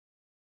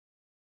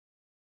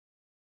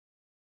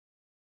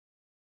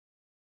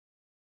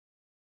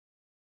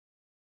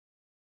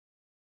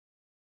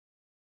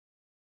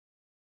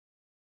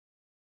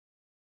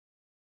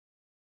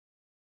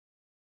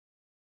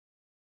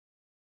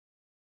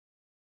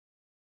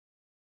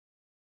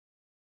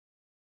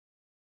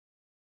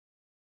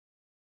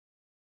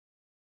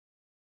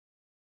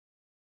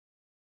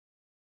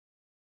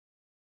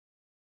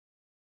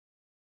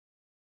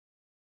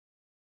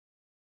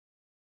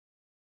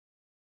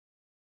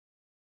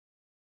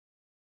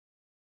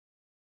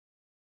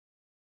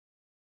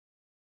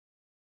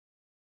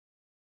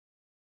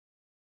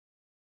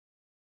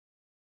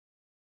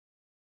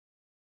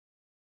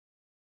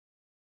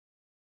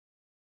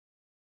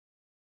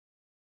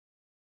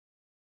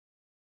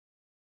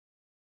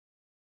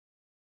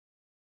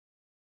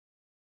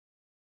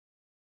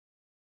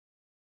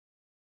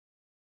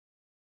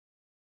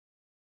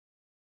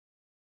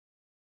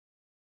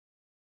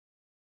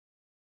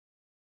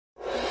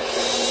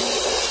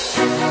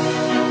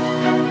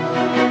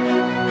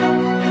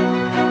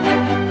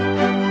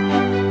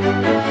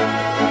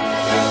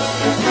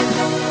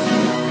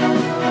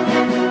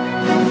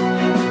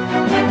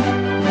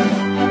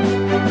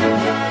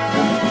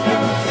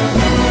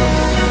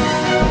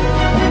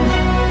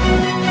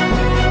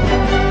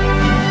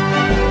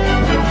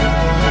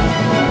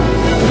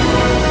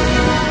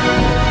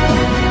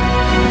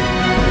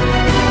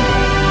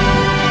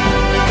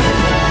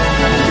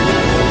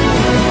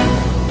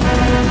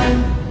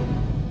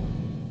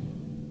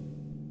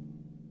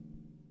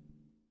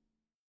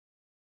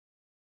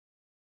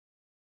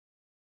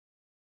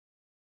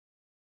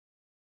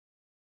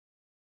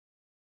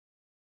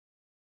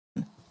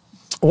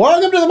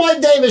Welcome to the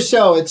Mike Davis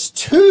Show. It's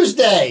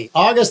Tuesday,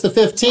 August the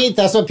 15th.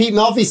 That's what Pete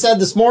Melfi said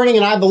this morning,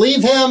 and I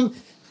believe him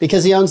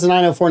because he owns the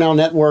 904 Now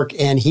Network,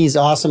 and he's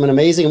awesome and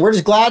amazing. And we're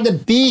just glad to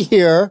be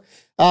here.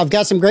 I've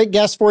got some great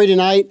guests for you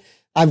tonight.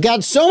 I've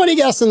got so many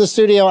guests in the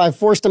studio, I've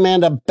forced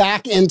Amanda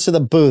back into the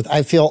booth.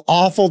 I feel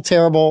awful,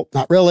 terrible.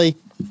 Not really.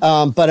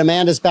 But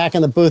Amanda's back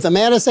in the booth.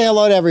 Amanda, say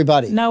hello to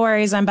everybody. No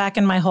worries. I'm back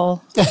in my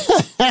hole.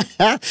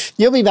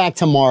 You'll be back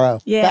tomorrow.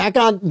 Yeah.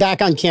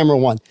 Back on camera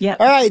one. Yeah.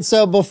 All right.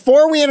 So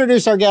before we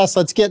introduce our guests,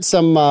 let's get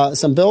some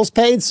bills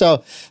paid.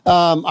 So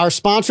our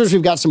sponsors,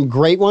 we've got some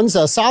great ones.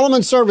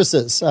 Solomon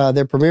Services,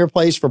 their premier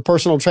place for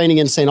personal training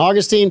in St.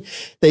 Augustine.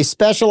 They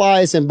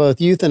specialize in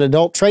both youth and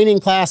adult training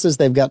classes.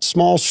 They've got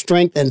small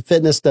strength and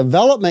fitness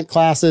development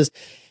classes.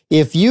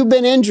 If you've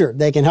been injured,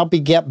 they can help you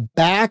get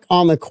back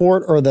on the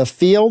court or the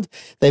field.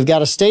 They've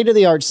got a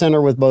state-of-the-art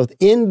center with both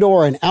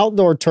indoor and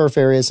outdoor turf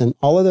areas, and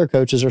all of their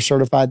coaches are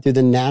certified through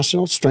the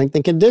National Strength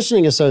and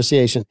Conditioning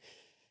Association.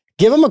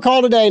 Give them a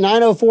call today,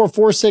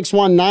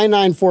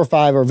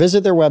 904-461-9945, or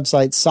visit their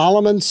website,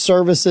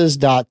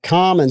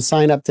 solomonservices.com, and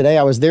sign up today.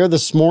 I was there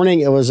this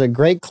morning. It was a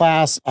great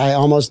class. I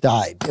almost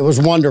died. It was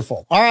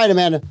wonderful. All right,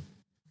 Amanda.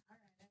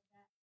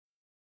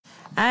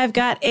 I've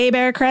got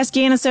Bert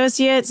Tavary and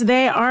Associates.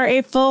 They are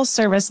a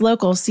full-service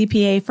local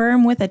CPA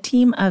firm with a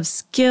team of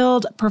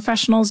skilled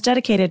professionals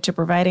dedicated to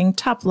providing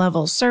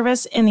top-level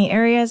service in the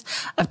areas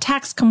of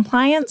tax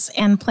compliance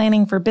and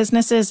planning for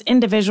businesses,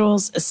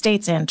 individuals,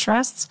 estates, and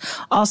trusts.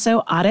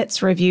 Also,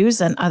 audits, reviews,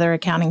 and other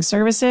accounting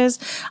services.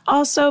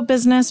 Also,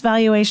 business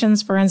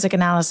valuations, forensic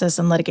analysis,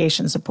 and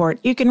litigation support.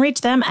 You can reach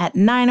them at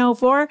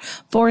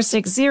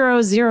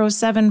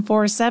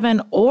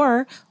 904-460-0747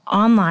 or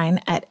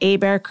online at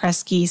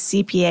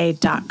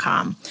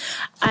abearkresgeCPA.com.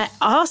 I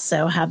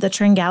also have the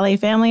Tringali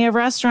family of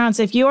restaurants.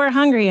 If you are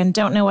hungry and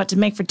don't know what to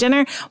make for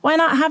dinner, why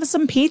not have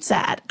some pizza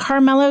at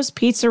Carmelo's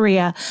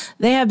Pizzeria?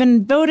 They have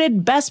been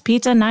voted best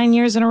pizza 9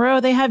 years in a row.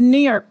 They have New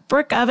York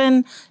brick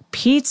oven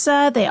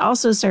pizza. They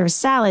also serve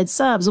salad,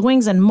 subs,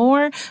 wings, and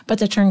more. But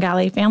the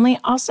Tringali family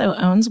also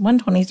owns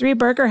 123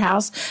 Burger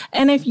House.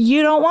 And if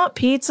you don't want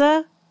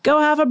pizza, go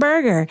have a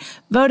burger.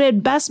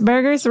 Voted best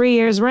burger 3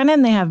 years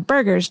running. They have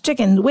burgers,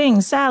 chicken,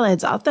 wings,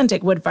 salads,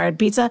 authentic wood-fired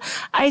pizza,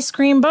 ice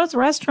cream. Both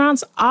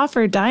restaurants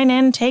offer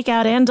dine-in,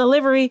 takeout, and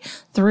delivery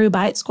through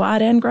Bite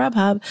Squad and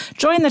Grubhub.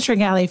 Join the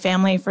Tringali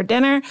family for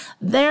dinner.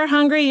 They're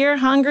hungry, you're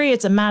hungry.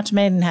 It's a match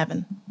made in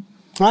heaven.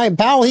 All right,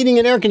 Powell Heating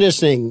and Air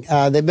Conditioning.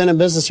 They've been in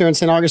business here in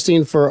St.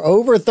 Augustine for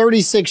over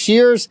 36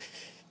 years.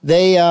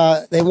 They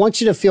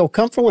want you to feel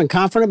comfortable and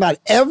confident about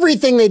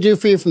everything they do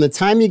for you from the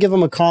time you give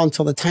them a call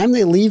until the time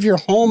they leave your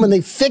home, and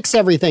they fix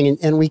everything.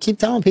 And we keep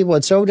telling people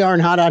it's so darn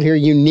hot out here.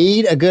 You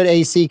need a good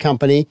AC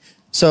company.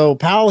 So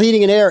Powell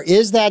Heating and Air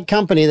is that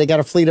company. They got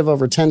a fleet of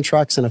over 10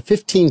 trucks and a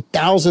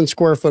 15,000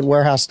 square foot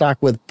warehouse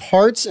stocked with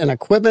parts and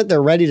equipment.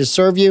 They're ready to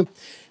serve you.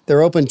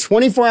 They're open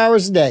 24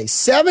 hours a day,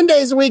 7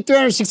 days a week,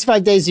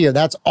 365 days a year.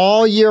 That's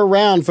all year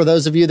round for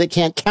those of you that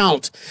can't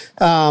count.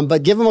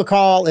 But give them a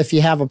call if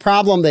you have a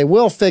problem. They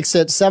will fix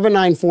it.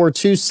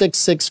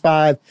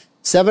 794-2665.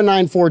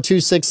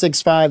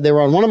 794-2665. They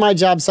were on one of my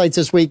job sites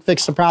this week,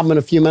 fixed the problem in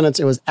a few minutes.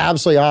 It was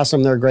absolutely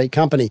awesome. They're a great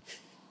company.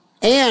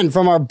 And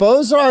from our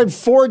Bozard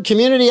Ford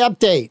community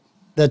update,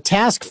 the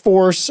Task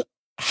Force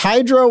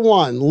Hydro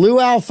One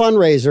Luau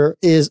fundraiser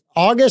is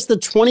August the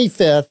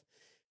 25th.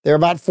 They're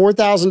about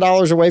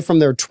 $4,000 away from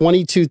their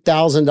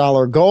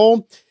 $22,000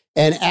 goal.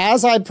 And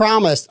as I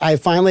promised, I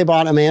finally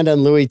bought Amanda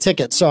and Louie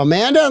tickets. So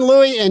Amanda and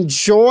Louie,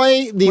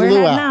 enjoy the We're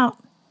luau. heading out.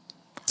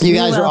 You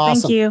guys are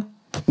awesome. Thank you.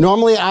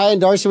 Normally, I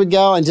and Darcy would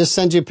go and just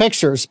send you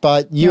pictures,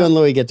 but you and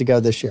Louie get to go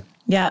this year.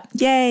 Yeah.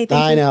 Yay.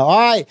 Thank I you. know. All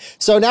right.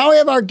 So now we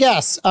have our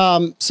guests.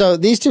 So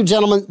these two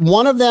gentlemen,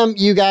 one of them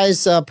you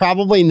guys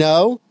probably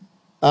know.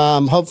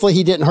 Hopefully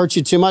he didn't hurt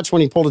you too much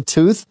when he pulled a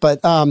tooth. But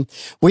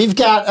we've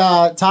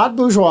got Todd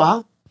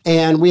Bourgeois.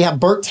 And we have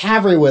Bert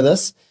Tavary with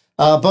us.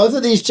 Both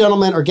of these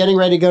gentlemen are getting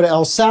ready to go to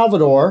El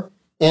Salvador.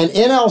 And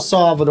in El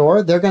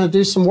Salvador, they're going to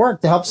do some work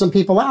to help some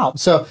people out.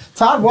 So,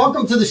 Todd,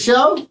 welcome to the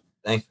show.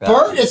 Thanks,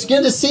 Bert, it's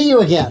good to see you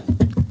again.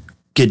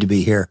 Good to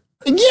be here.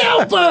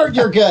 Yeah, Bert,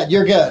 you're good.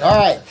 You're good. All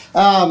right.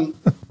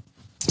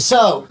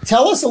 So,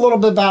 tell us a little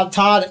bit about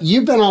Todd.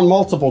 You've been on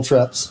multiple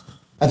trips.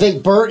 I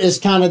think Bert is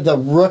kind of the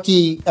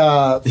rookie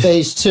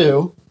phase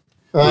two.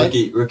 Right?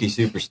 Rookie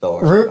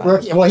superstar.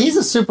 Rookie. Well, he's a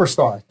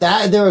superstar.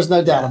 There is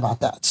no doubt about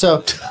that.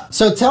 So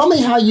tell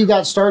me how you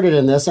got started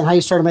in this and how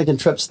you started making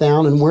trips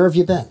down and where have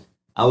you been?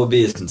 I will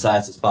be as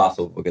concise as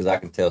possible because I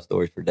can tell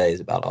stories for days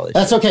about all this.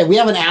 That's okay. We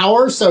have an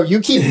hour, so you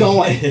keep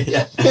going.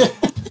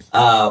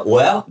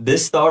 Well,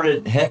 this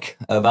started,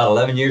 about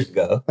 11 years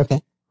ago.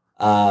 Okay.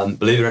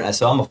 Believe it or not,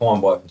 so I'm a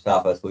farm boy from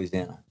Southwest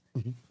Louisiana.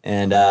 Mm-hmm.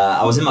 And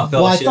I was in my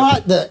fellowship. Well, I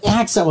thought the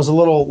accent was a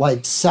little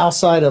like south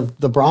side of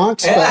the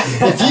Bronx, but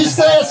if you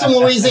say it's from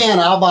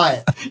Louisiana, I'll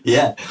buy it.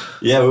 Yeah,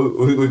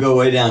 we go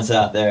way down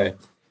south there.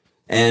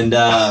 And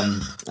I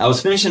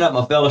was finishing up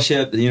my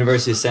fellowship at the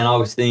University of St.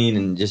 Augustine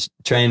and just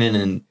training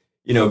and,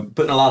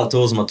 putting a lot of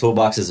tools in my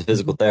toolbox as a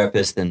physical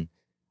therapist. And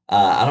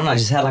I don't know, I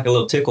just had like a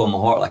little tickle in my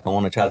heart, like I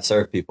want to try to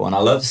serve people. And I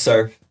love to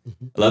surf.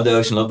 I love the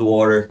ocean, love the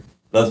water,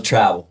 love to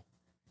travel.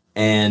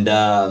 And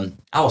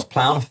I was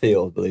plowing a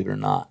field, believe it or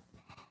not.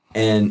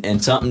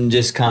 And something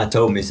just kind of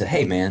told me, said,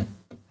 hey, man,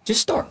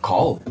 just start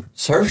calling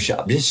surf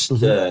shop, just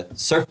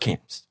surf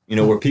camps,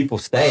 where people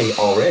stay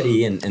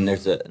already. And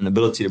there's an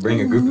ability to bring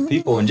a group of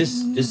people and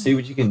just see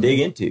what you can dig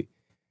into.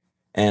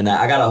 And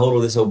I got a hold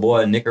of this old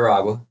boy in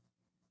Nicaragua,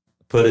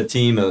 put a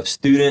team of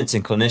students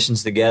and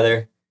clinicians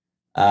together.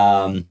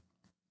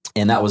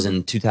 And that was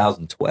in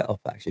 2012,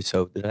 actually.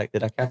 So did I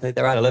calculate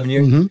that right? 11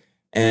 years? Mm-hmm.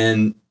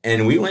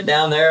 And we went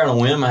down there on a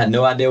whim. I had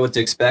no idea what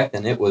to expect,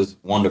 and it was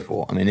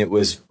wonderful. I mean, it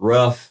was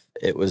rough.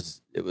 It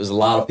was a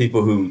lot of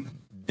people who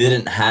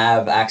didn't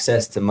have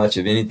access to much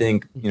of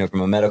anything,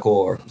 from a medical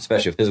or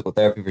especially a physical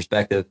therapy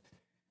perspective.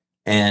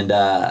 And,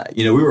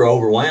 we were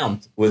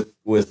overwhelmed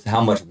with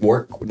how much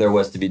work there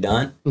was to be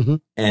done. Mm-hmm.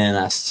 And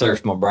I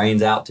surfed my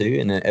brains out too.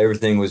 And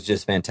everything was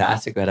just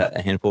fantastic. I had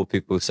a handful of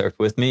people who surfed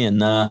with me.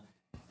 And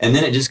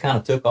then it just kind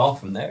of took off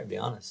from there, to be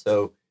honest.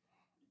 So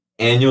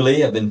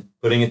annually, I've been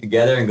putting it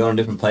together and going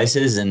to different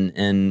places.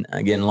 And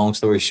again, long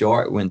story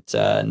short, went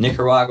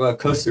Nicaragua,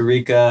 Costa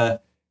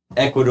Rica,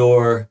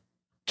 Ecuador,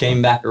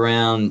 came back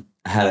around,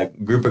 had a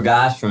group of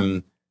guys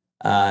from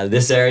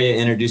this area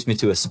introduced me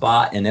to a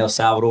spot in El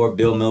Salvador.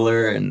 Bill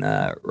Miller and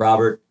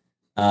Robert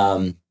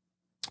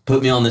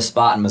put me on this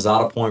spot in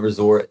Mazada Point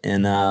Resort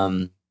in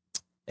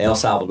El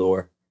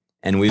Salvador.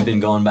 And we've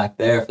been going back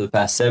there for the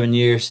past 7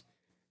 years.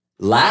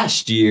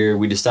 Last year,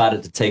 we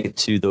decided to take it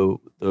to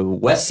the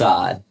west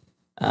side.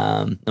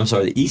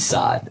 The east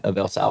side of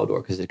El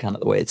Salvador, because it's kind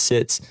of the way it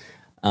sits.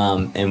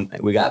 And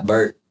we got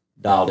Bert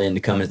dialed in to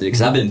come into it,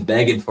 because I've been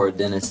begging for a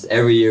dentist.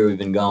 Every year we've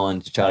been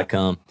going to try to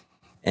come.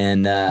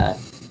 And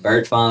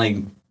Bert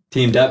finally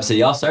teamed up and said,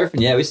 y'all surfing?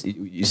 Yeah,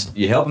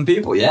 you helping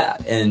people? Yeah.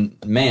 And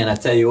man, I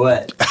tell you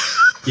what,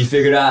 he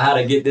figured out how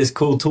to get this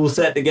cool tool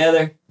set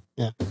together.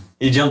 Yeah.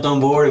 He jumped on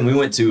board, and we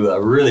went to a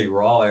really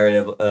raw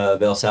area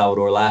of El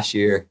Salvador last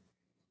year.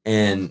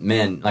 And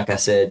man, like I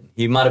said,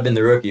 he might have been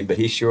the rookie, but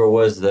he sure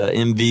was the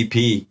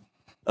MVP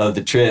of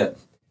the trip.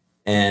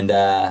 And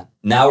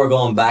now we're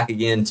going back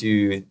again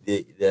to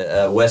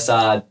the west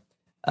side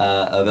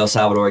of El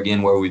Salvador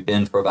again, where we've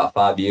been for about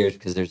 5 years,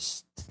 because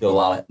there's still a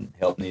lot of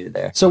help needed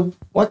there. So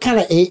what kind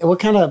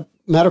of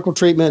medical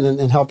treatment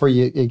and help are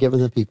you giving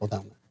the people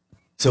down there?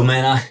 So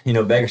man,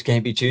 beggars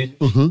can't be choosers.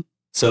 Mm-hmm.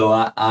 So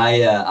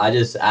I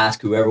just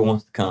ask whoever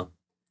wants to come.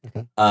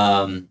 Okay.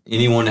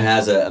 Anyone that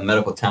has a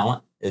medical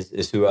talent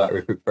is who I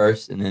recruit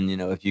first. And then,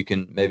 if you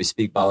can maybe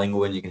speak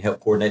bilingual and you can help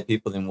coordinate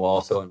people, then we'll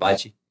also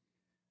invite you.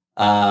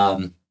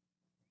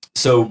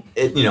 So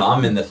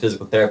I'm in the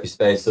physical therapy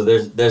space. So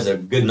there's a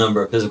good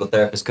number of physical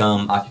therapists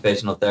come,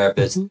 occupational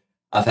therapists. Mm-hmm.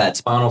 I've had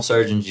spinal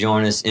surgeons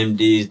join us,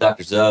 MDs.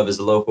 Dr. Zub is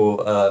a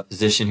local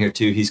physician here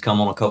too. He's come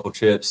on a couple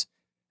trips.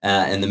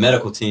 And the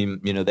medical team,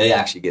 they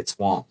actually get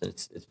swamped.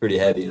 It's pretty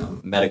heavy.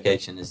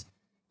 Medication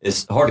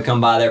is hard to come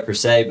by there per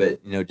se,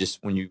 but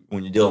just when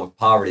you're dealing with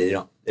poverty, they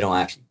don't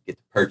actually get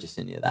to purchase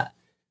any of that.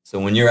 So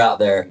when you're out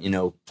there,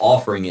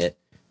 offering it,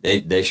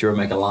 they sure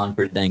make a line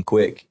pretty dang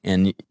quick.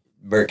 And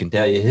Bert can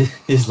tell you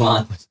his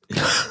line,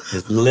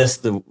 his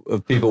list of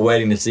people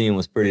waiting to see him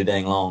was pretty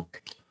dang long.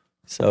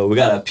 So we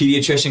got a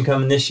pediatrician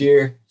coming this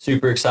year.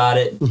 Super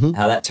excited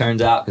how that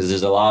turns out, because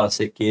there's a lot of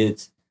sick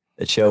kids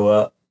that show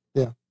up.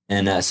 Yeah.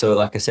 And so,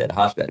 like I said,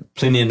 hospital,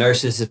 plenty of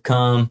nurses have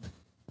come,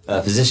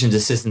 physician's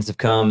assistants have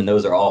come, and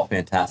those are all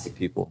fantastic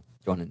people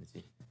joining the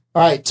team.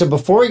 All right. So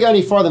before we go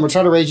any farther, we're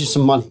trying to raise you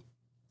some money.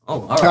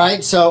 Oh, all right. All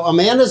right. So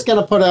Amanda's going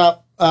to put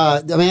up.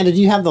 Amanda,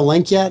 do you have the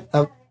link yet?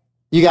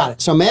 You got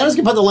it. So Amanda's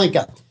going to put the link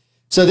up.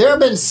 So there have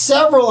been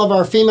several of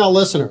our female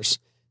listeners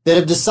that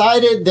have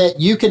decided that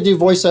you could do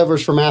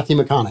voiceovers for Matthew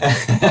McConaughey.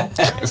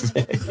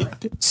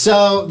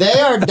 So they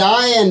are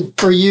dying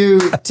for you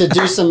to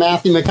do some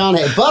Matthew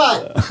McConaughey,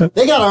 but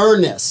they got to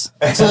earn this.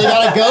 So they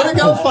got to go to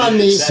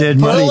GoFundMe,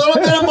 put a little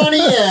bit of money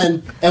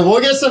in, and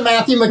we'll get some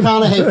Matthew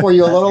McConaughey for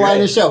you a little later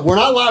in the show. We're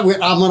not live.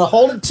 I'm going to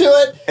hold it to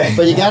it,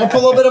 but you got to put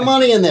a little bit of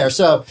money in there.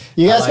 So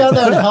you guys got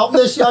to help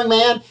this young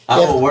man. I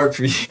will work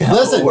for you.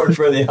 Listen, work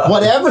for the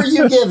whatever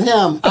you give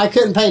him, I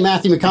couldn't pay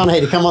Matthew McConaughey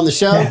to come on the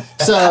show.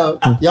 So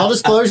y'all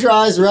just close your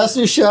eyes the rest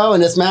of the show,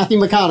 and it's Matthew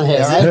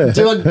McConaughey, all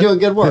right? Doing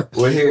good work.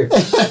 We're here.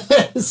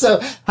 So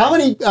how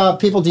many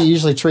people do you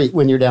usually treat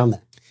when you're down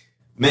there?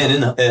 Man,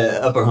 in the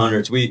upper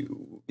hundreds.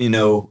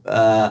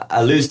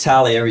 I lose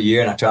tally every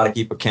year, and I try to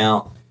keep a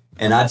count.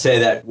 And I'd say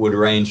that would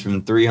range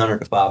from 300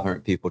 to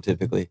 500 people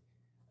typically.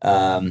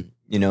 On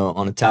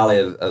a tally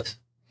of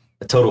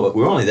a total.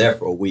 We're only there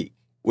for a week,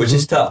 which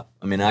is tough.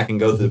 I mean, I can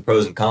go through the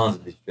pros and cons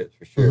of these trips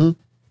for sure.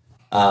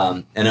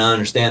 Mm-hmm. And I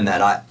understand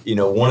that.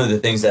 One of the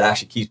things that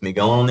actually keeps me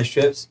going on these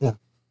trips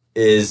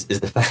is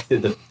the fact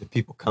that the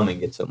people coming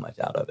get so much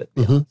out of it.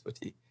 To be honest with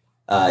you.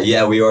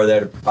 We are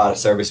there to provide a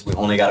service. We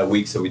only got a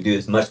week, so we do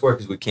as much work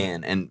as we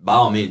can. And by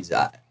all means,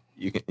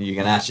 you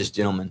can ask this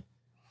gentleman.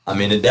 I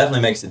mean, it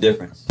definitely makes a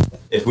difference.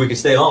 If we could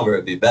stay longer,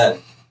 it'd be better.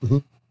 Mm-hmm.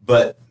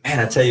 But man,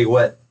 I tell you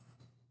what,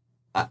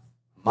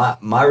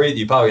 my reason,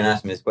 you're probably gonna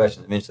ask me this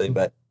question eventually,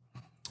 but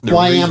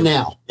I am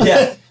now.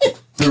 Yeah,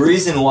 the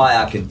reason why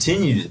I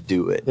continue to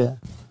do it. Yeah.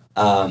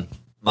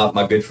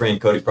 My good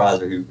friend Cody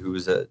Prizer, who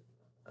was a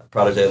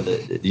protege of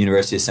the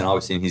University of St.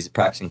 Augustine, he's a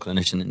practicing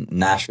clinician in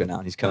Nashville now,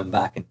 and he's coming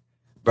back. And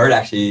Bert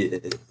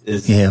actually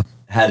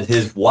had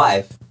his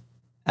wife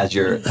as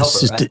your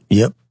helper,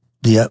 right?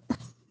 Yep.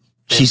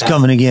 She's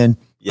coming again.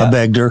 Yep. I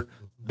begged her.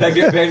 Begged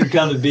her to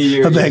come to be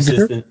your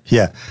assistant.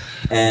 Yeah.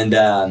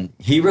 And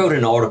he wrote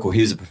an article. He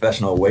was a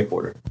professional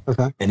wakeboarder.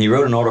 Okay. And he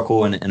wrote an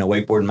article in a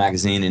wakeboarding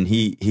magazine, and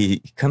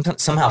he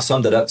somehow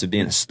summed it up to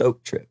being a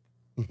stoke trip.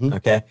 Mm-hmm.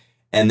 Okay.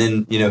 And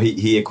then,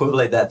 he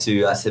equated that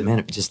to, I said, man,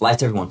 it just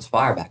lights everyone's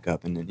fire back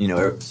up. And then,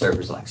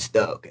 surfers are like,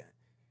 stoke. I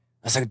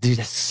was like, dude,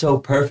 that's so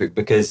perfect,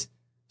 because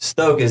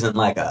stoke isn't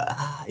like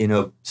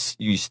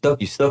you stoke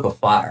a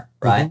fire,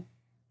 right? Mm-hmm.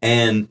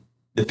 And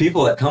the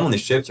people that come on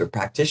these trips are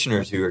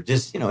practitioners who are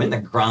just, in the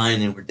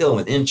grind, and we're dealing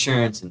with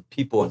insurance and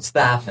people and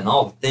staff and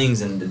all the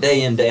things, and the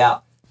day in, day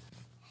out.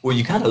 Well,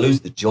 you kind of lose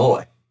the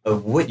joy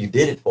of what you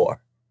did it for.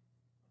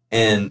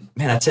 And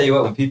man, I tell you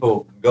what, when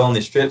people go on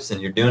these trips and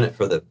you're doing it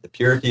for the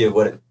purity of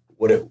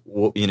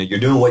you're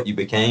doing what you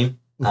became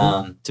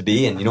to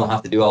be, and you don't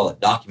have to do all the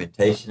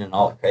documentation and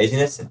all the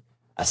craziness. And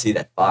I see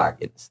that fire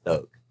getting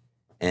stoked,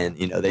 and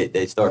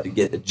they start to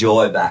get the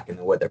joy back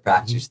into what their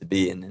practice used to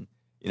be. And then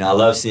I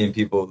love seeing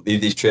people leave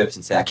these trips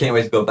and say, I can't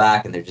wait to go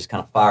back, and they're just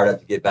kind of fired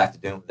up to get back to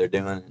doing what they're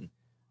doing.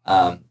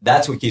 And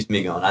that's what keeps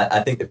me going. I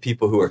think that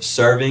people who are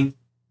serving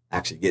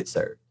actually get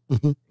served,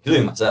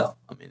 including myself.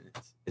 I mean,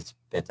 it's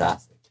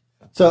fantastic.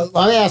 So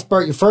let me ask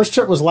Bert, your first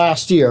trip was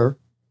last year.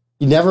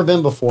 You'd never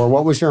been before.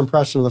 What was your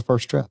impression of the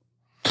first trip?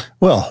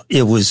 Well,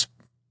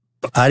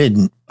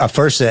 I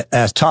first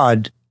asked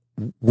Todd,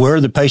 where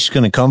are the patients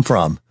going to come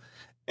from?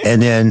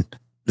 And then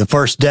the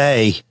first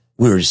day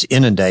we were just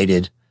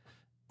inundated.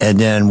 And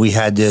then we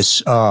had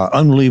this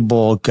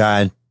unbelievable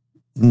guy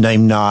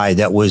named Nye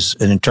that was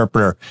an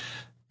interpreter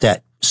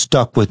that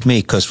stuck with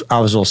me, because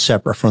I was a little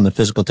separate from the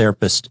physical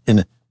therapist,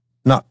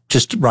 not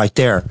just right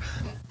there.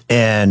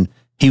 And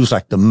he was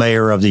like the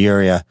mayor of the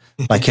area,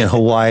 like in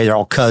Hawaii. They're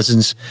all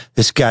cousins.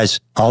 This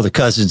guy's all the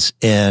cousins.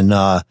 And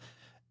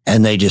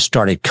they just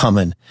started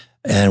coming.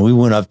 And we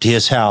went up to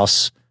his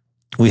house.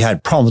 We had a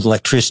problem with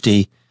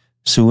electricity.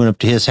 So we went up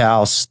to his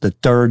house the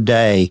third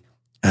day.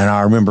 And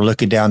I remember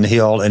looking down the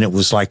hill, and it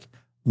was like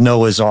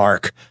Noah's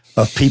Ark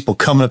of people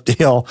coming up the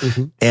hill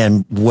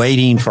and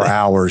waiting for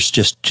hours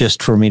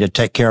just for me to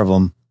take care of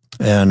them.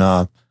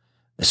 And,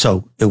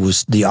 so it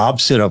was the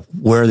opposite of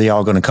where are they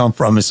all going to come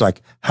from. It's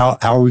like, how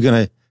are we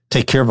going to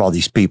take care of all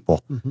these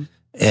people? Mm-hmm.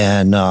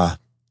 And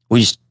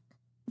we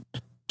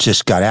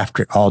just got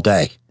after it all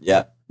day.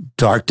 Yeah.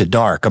 Dark to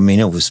dark. I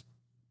mean, it was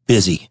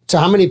busy. So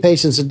how many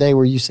patients a day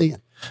were you seeing?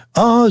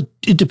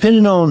 It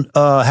depended on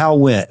how it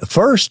went. At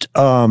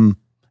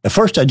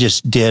first, I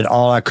just did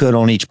all I could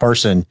on each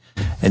person.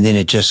 And then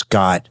it just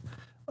got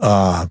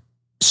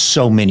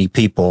so many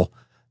people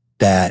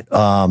that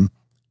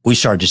we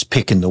started just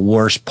picking the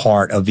worst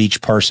part of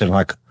each person,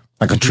 like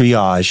a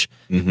triage,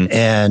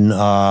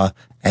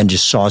 and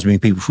just saw as many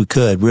people as we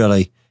could,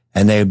 really.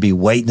 And they would be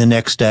waiting the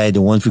next day,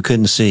 the ones we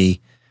couldn't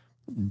see.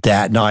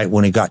 That night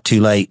when it got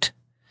too late,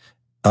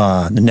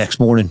 the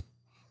next morning,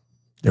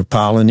 they're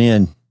piling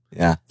in.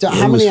 Yeah. So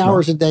how many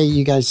hours a day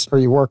are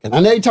you working? I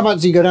know you're talking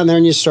about, so you go down there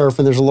and you surf,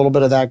 and there's a little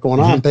bit of that going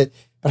on, but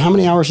how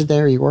many hours a day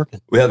are you working?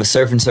 We have a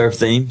surf and surf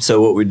theme.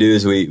 So what we do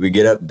is we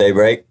get up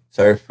daybreak,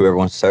 surf, whoever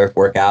wants to surf,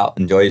 work out,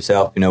 enjoy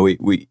yourself.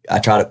 I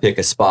try to pick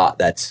a spot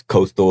that's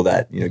coastal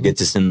that,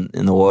 gets us in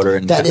the water.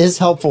 And that is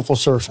helpful for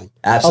surfing.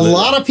 Absolutely. A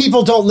lot of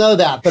people don't know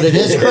that, but it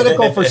is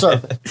critical for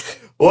surfing.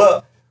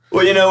 Well,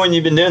 when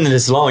you've been doing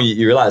this long,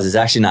 you realize it's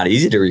actually not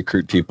easy to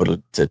recruit people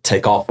to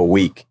take off a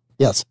week.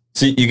 Yes.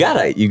 So you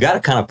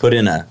gotta kind of put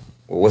in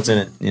what's in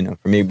it,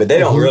 for me, but they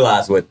don't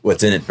realize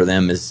what's in it for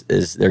them is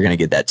they're going to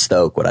get that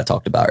stoke, what I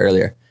talked about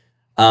earlier.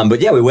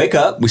 But yeah, we wake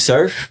up, we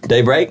surf,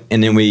 daybreak,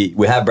 and then we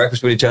have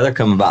breakfast with each other,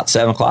 come about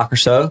 7 o'clock or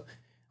so.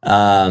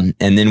 And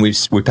then we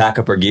pack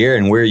up our gear,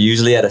 and we're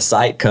usually at a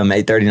site come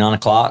 8:30, 9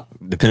 o'clock,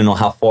 depending on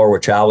how far we're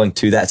traveling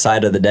to that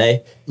site of the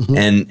day.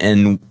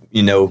 And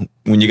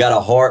when you got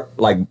a heart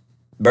like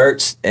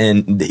Bert's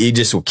and he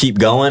just will keep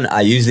going,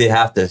 I usually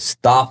have to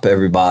stop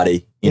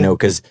everybody,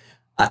 because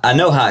I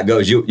know how it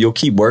goes. You'll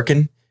keep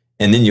working,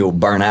 and then you'll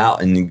burn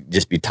out and you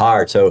just be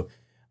tired. So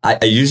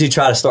I usually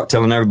try to start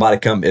telling everybody,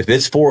 come, if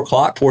it's 4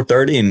 o'clock,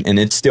 4:30 and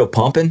it's still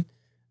pumping,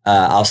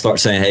 I'll start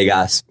saying, hey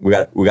guys, we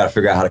got to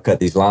figure out how to cut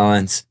these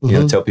lines,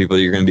 tell people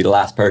you're going to be the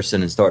last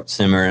person, and start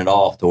simmering it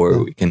off to where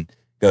we can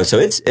go. So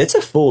it's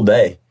a full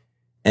day.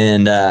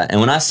 And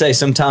when I say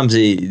sometimes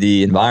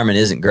the environment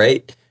isn't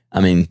great,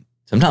 I mean,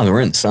 sometimes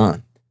we're in the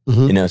sun,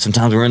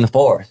 sometimes we're in the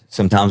forest,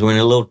 sometimes we're in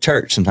a little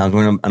church, sometimes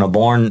we're in a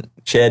barn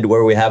shed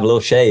where we have a little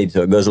shade,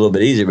 so it goes a little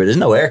bit easier, but there's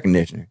no air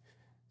conditioner.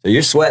 So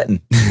you're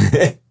sweating.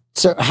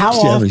 So how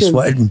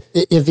often,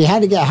 if you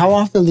had to get, how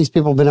often have these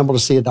people been able to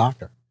see a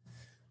doctor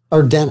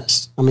or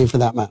dentist? I mean, for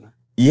that matter.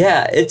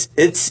 Yeah,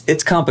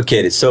 it's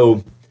complicated.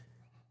 So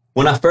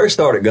when I first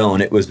started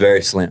going, it was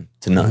very slim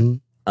to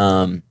none.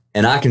 And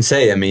I can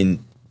say, I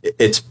mean,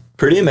 it's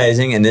pretty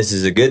amazing. And this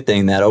is a good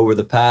thing that over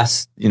the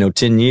past,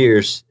 10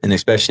 years, and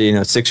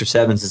especially, 6 or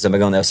 7 since I've been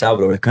going to El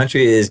Salvador, the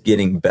country is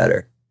getting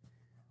better,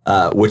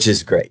 which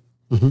is great.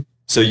 Mm-hmm.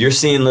 So you're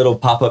seeing little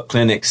pop-up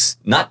clinics,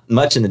 not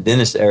much in the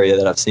dentist area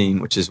that I've seen,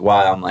 which is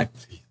why I'm like,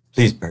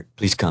 please, Bert,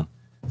 please come.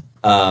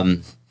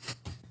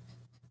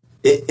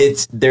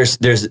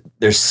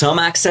 There's some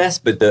access,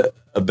 but the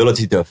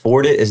ability to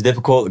afford it is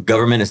difficult. The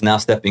government is now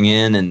stepping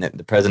in, and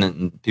the president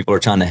and people are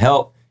trying to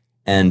help.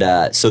 And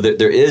so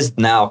there is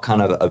now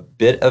kind of a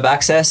bit of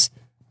access,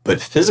 but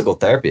physical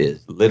therapy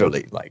is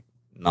literally like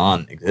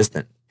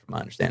non-existent from my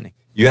understanding.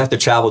 You have to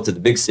travel to the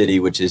big city,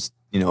 which is,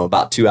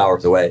 about 2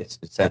 hours away, it's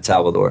San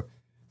Salvador,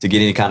 to get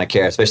any kind of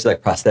care, especially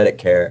like prosthetic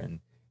care. And,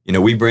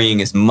 we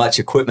bring as much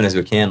equipment as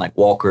we can, like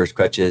walkers,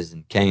 crutches,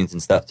 and canes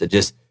and stuff to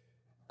just,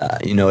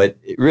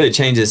 it really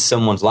changes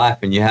someone's life.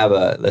 And you have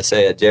let's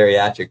say a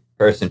geriatric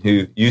person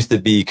who used to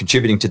be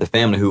contributing to the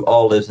family who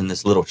all lives in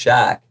this little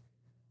shack.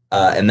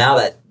 And now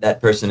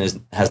that person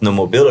has no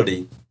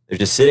mobility, they're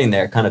just sitting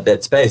there kind of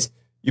dead space.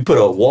 You put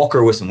a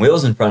walker with some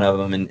wheels in front of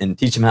them and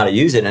teach them how to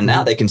use it. And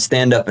now they can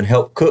stand up and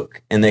help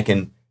cook, and they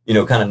can,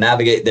 kind of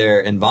navigate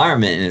their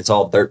environment, and it's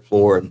all dirt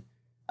floor. And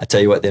I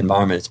tell you what, the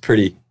environment is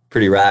pretty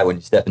rad when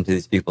you step into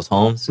these people's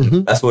homes.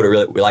 Mm-hmm. That's what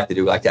we like to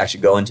do. We like to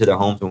actually go into their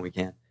homes when we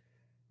can.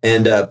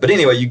 And, but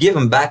anyway, you give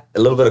them back a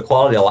little bit of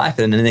quality of life,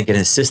 and then they can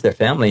assist their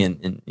family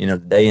in the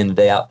day in and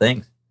day out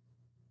things.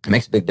 It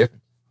makes a big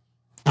difference.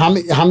 How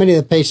many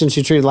of the patients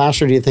you treated last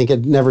year do you think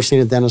had never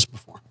seen a dentist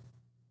before?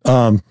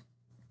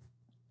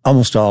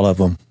 Almost all of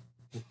them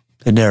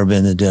had never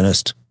been to the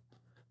dentist.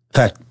 In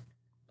fact,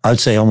 I'd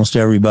say almost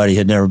everybody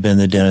had never been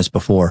to the dentist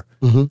before.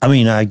 Mm-hmm. I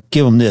mean, I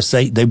give them this,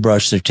 they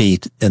brush their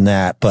teeth and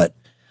that, but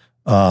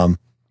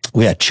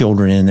we had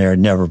children in there,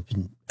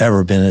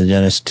 ever been to the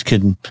dentist,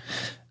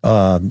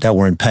 that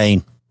were in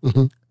pain,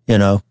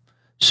 mm-hmm.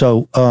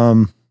 So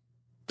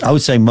I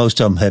would say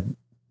most of them had.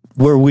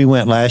 Where we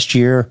went last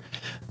year,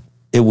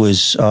 it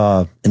was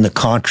in the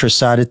Contra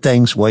side of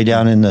things, way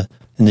down in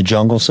the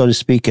jungle, so to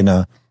speak, and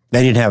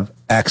they didn't have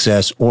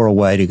access or a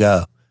way to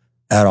go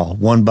at all.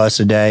 One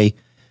bus a day,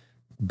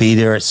 be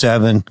there at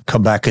 7,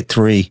 come back at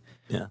 3.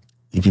 Yeah.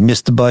 If you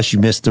missed the bus, you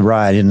missed the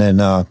ride. And then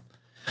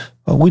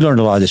we learned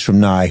a lot of this from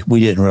Nye. We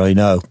didn't really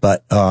know,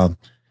 but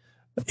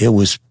it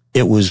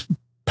was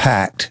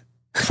packed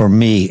for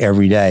me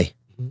every day.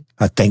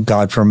 I thank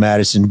God for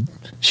Madison.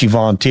 She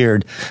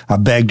volunteered. I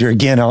begged her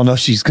again. I don't know if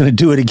she's going to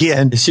do it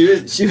again. She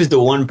was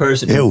the one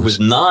person who was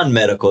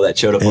non-medical that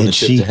showed up on the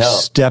ship to help.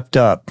 She stepped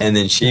up. And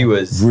then she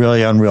was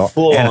really unreal.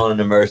 Full on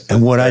immersed.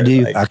 And what I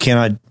do, I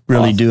cannot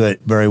really do it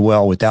very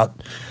well without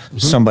mm-hmm.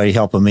 somebody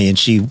helping me. And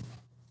she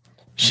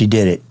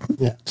did it.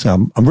 Yeah.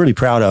 So I'm really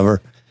proud of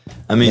her.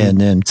 I mean, and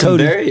then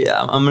Cody,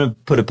 I'm going to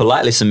put it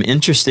politely, some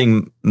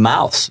interesting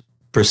mouths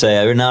per se.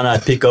 Every now and then I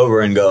peek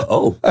over and go,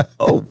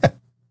 oh.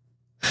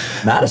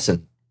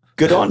 Madison,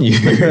 good on you.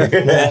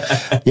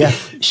 Yeah,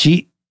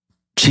 she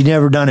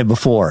never done it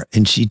before,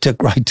 and she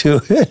took right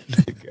to it.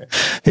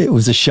 It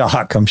was a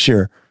shock, I'm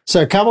sure. So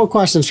a couple of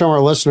questions from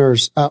our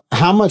listeners.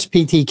 How much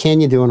PT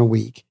can you do in a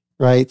week,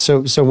 right?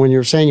 So when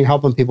you're saying you're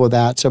helping people with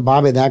that, so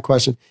Bobby, that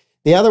question.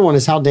 The other one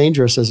is, how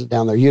dangerous is it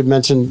down there? You had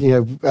mentioned,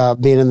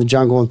 being in the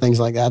jungle and things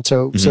like that.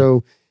 So, mm-hmm.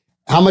 So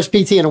how much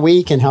PT in a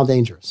week and how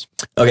dangerous?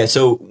 Okay,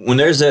 so when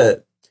there's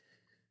a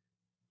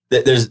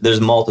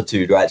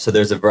multitude, right? So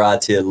there's a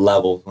variety of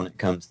levels when it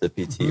comes to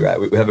PT, right?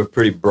 We have a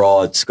pretty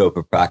broad scope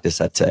of practice,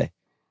 I'd say.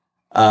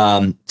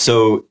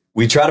 So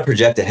we try to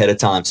project ahead of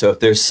time. So if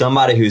there's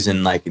somebody who's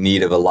in like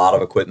need of a lot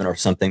of equipment or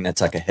something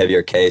that's like a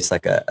heavier case,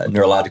 like a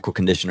neurological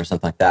condition or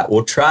something like that,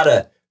 we'll try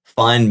to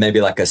find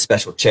maybe like a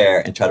special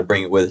chair and try to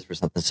bring it with us for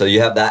something. So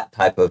you have that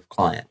type of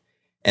client.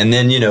 And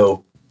then,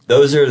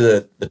 those are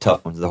the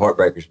tough ones, the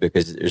heartbreakers,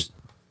 because there's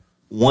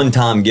one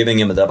time giving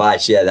them a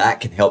device,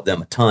 that can help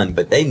them a ton,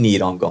 but they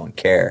need ongoing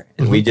care.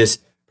 And we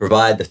just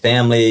provide the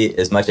family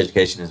as much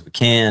education as we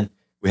can.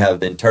 We have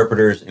the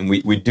interpreters, and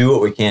we do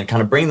what we can,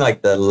 kind of bring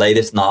like the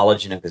latest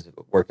knowledge, because I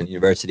work in the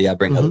university, I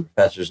bring other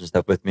professors and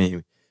stuff with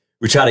me.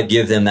 We try to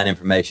give them that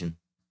information.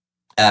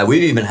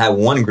 We've even had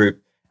one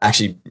group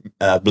actually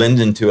blend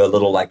into a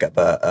little like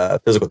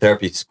a physical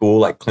therapy school,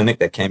 like clinic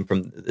that came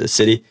from the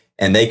city,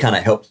 and they kind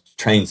of helped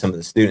train some of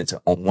the students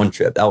on one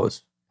trip. That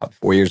was probably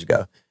 4 years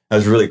ago. That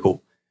was really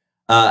cool.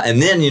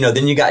 And then,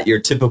 then you got your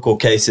typical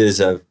cases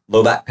of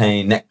low back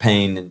pain, neck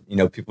pain,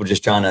 and, people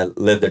just trying to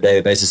live their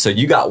daily basis. So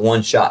you got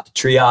one shot to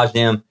triage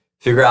them,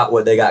 figure out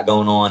what they got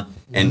going on,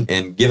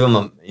 and give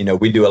them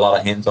we do a lot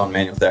of hands-on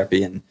manual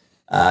therapy, and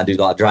I do a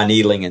lot of dry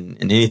needling and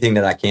anything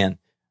that I can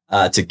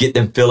to get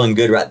them feeling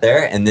good right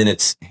there. And then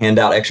it's hand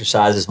out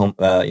exercises,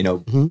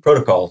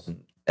 protocols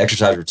and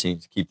exercise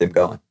routines to keep them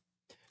going.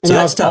 So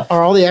that's tough.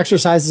 Are all the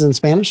exercises in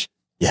Spanish?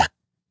 Yeah.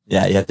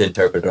 Yeah, you have to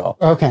interpret it all.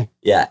 Okay.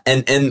 Yeah,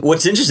 and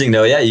what's interesting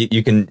though,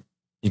 you can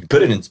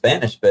put it in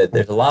Spanish, but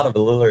there's a lot of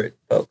illiterate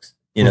folks.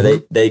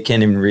 They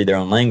can't even read their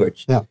own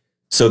language. Yeah.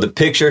 So the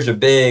pictures are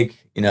big.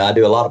 I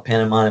do a lot of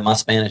pantomime. My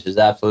Spanish is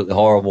absolutely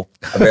horrible.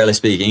 I barely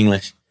speak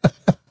English,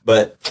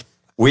 but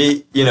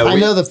we I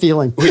know the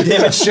feeling. We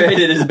demonstrate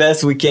it as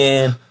best we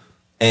can.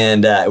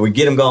 And we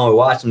get them going. We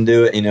watch them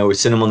do it. We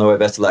send them on their way.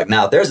 Best of luck.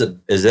 Now, if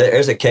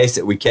there's a case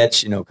that we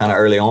catch, kind of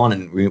early on,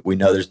 and we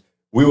know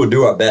we will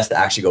do our best to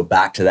actually go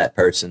back to that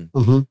person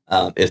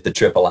if the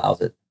trip allows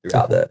it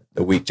throughout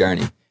the week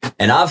journey.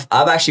 And I've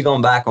actually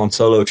gone back on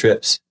solo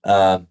trips,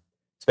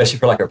 especially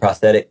for like our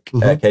prosthetic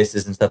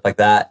cases and stuff like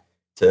that,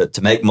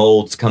 to make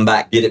molds, come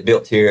back, get it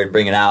built here, and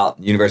bring it out.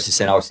 University of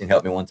St. Augustine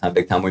helped me one time,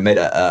 big time. We made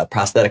a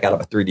prosthetic out of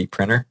a 3D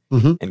printer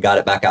and got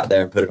it back out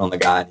there and put it on the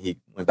guy, and he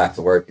went back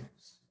to work.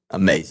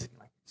 Amazing,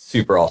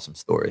 super awesome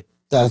story.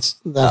 That's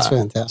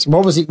fantastic.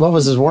 What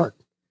was his work?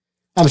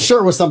 I'm sure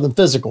it was something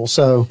physical.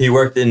 So he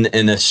worked in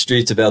the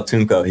streets of El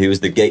Tunco. He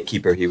was the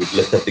gatekeeper. He would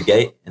lift up the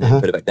gate and then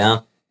put it back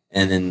down.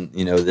 And then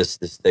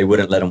this they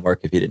wouldn't let him work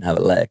if he didn't have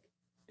a leg.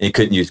 And he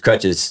couldn't use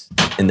crutches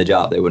in the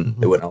job. They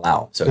wouldn't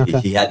allow him. So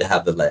he had to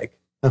have the leg.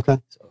 Okay.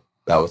 So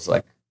that was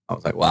like I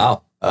was like,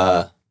 wow.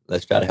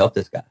 Let's try to help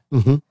this guy.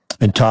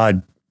 And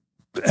Todd,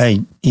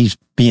 hey, he's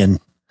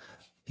being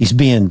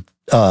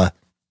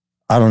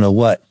I don't know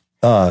what,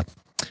 you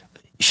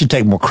should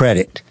take more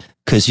credit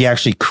because he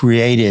actually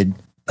created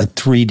a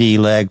 3D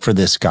leg for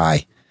this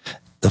guy.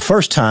 The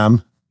first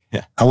time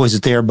I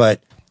wasn't there,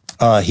 but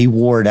he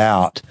wore it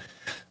out.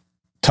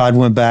 Todd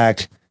went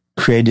back,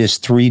 created his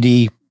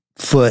 3D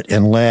foot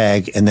and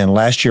leg. And then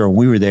last year when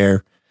we were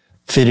there,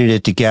 fitted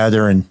it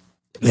together and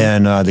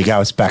the guy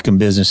was back in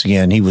business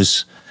again. He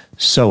was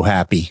so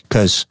happy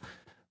because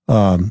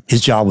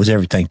his job was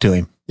everything to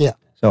him. Yeah.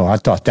 So I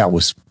thought that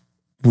was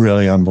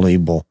really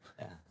unbelievable.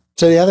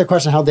 So the other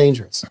question, how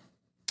dangerous?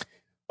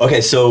 Okay,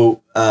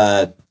 so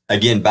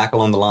again, back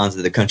along the lines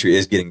that the country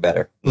is getting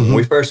better. When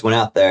we first went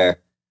out there,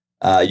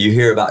 you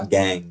hear about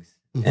gangs,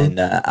 and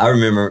I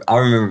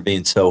remember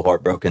being so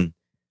heartbroken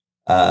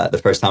the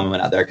first time I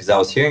went out there because I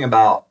was hearing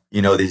about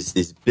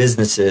these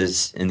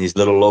businesses in these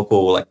little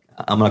local, like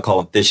I'm gonna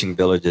call them fishing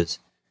villages,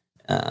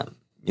 and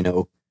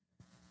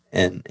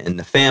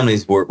the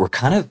families were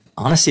kind of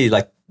honestly,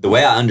 like the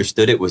way I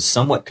understood it, was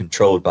somewhat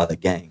controlled by the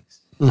gangs.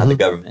 Not the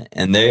government.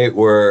 And they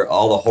were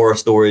all the horror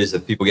stories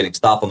of people getting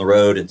stopped on the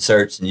road and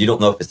searched, and you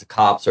don't know if it's the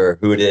cops or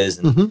who it is,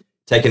 and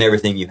taking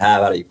everything you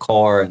have out of your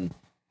car. And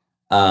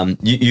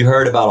you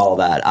heard about all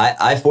that.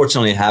 I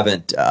fortunately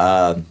haven't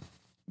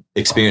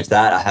experienced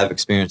that. I have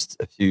experienced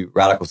a few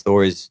radical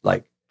stories,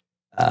 like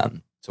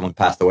someone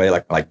passed away,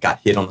 like got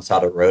hit on the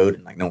side of the road,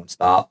 and like no one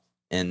stopped.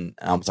 And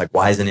I was like,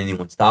 why isn't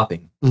anyone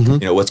stopping?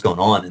 What's going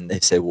on? And they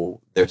say, well,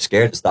 they're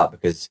scared to stop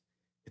because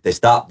if they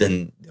stop,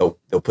 then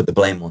they'll put the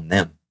blame on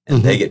them.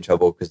 And they get in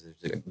trouble because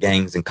there's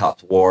gangs and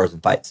cops wars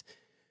and fights.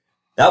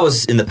 That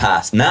was in the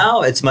past.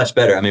 Now it's much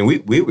better. I mean,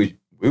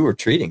 we were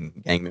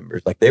treating gang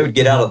members like they would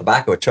get out of the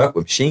back of a truck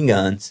with machine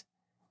guns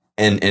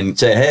and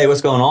say, "Hey, what's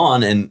going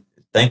on?" And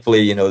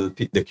thankfully,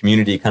 the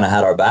community kind of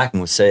had our back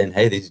and was saying,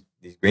 "Hey, these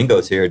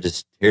gringos here are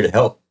just here to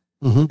help."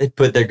 They'd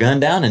put their gun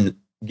down and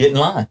get in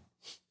line,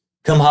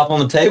 come hop on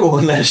the table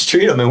and let us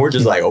treat them. And we're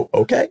just like, "Oh,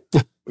 okay."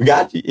 We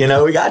got you.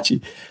 We got you.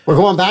 We're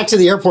going back to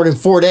the airport in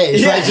 4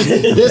 days, right?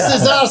 This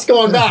is us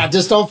going back.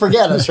 Just don't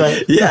forget us,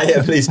 right?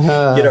 Yeah. Please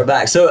get our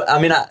back. So, I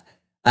mean,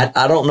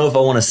 I don't know if I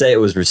want to say it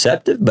was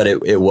receptive, but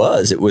it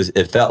was.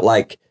 It felt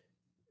like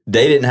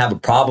they didn't have a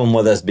problem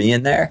with us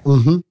being there,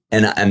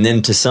 and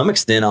then to some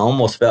extent, I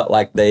almost felt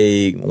like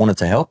they wanted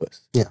to help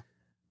us. Yeah.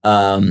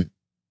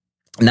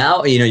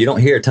 Now, you don't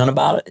hear a ton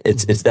about it.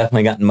 It's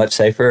definitely gotten much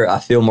safer. I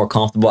feel more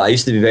comfortable. I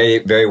used to be very,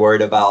 very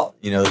worried about,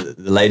 the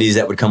ladies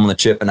that would come on the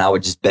trip, and I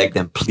would just beg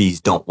them, please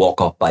don't walk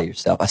off by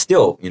yourself. I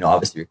still,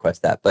 obviously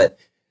request that, but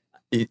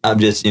I'm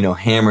just,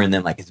 hammering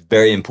them like it's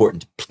very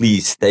important to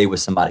please stay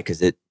with somebody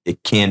because it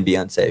can be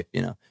unsafe,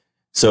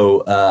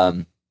 So,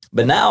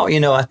 but now,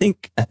 I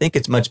think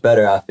it's much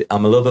better.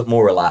 I'm a little bit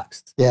more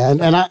relaxed. Yeah.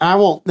 And I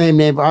won't name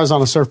names. I was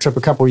on a surf trip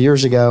a couple of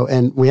years ago,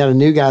 and we had a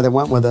new guy that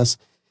went with us.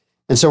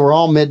 And so we're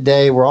all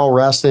midday, we're all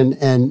resting,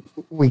 and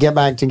we get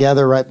back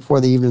together right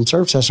before the evening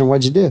surf session.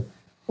 What'd you do?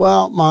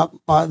 Well,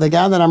 the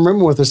guy that I'm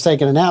rooming with was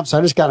taking a nap, so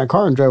I just got in a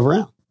car and drove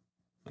around.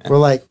 We're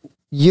like,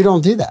 you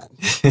don't do that,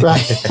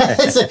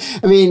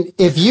 right? I mean,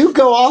 if you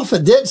go off a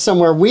ditch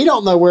somewhere, we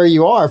don't know where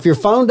you are. If your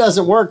phone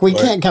doesn't work, we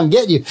can't come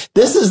get you.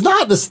 This is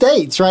not the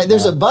States, right?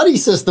 There's a buddy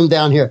system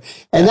down here.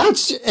 And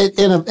that's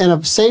in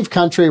a safe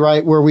country,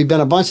 right, where we've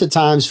been a bunch of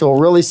times, feel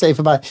really safe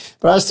about it.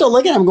 But I was still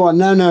looking at him going,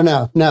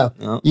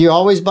 no. You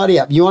always buddy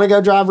up. You want to go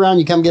drive around,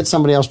 you come get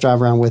somebody else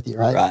drive around with you,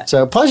 right?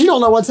 So plus you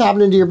don't know what's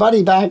happening to your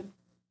buddy back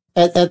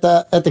at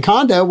the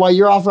condo while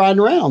you're off riding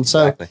around.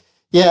 So exactly.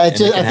 Yeah, I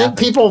think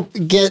people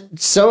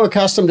get so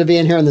accustomed to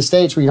being here in the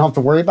States where you don't have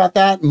to worry about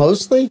that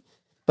mostly.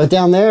 But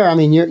down there, I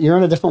mean, you're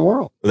in a different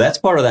world. Well, that's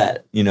part of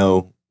that,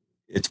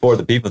 it's for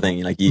the people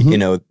thing. Like,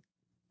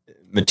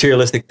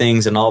 materialistic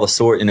things and all the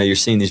sort, you're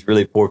seeing these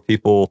really poor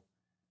people.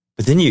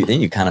 But then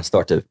you kind of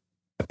start to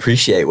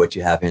appreciate what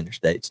you have here in the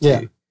States too.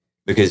 Yeah.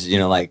 Because,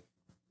 like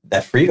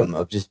that freedom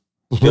of just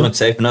feeling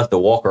safe enough to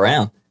walk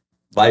around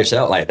by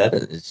yourself like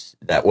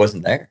that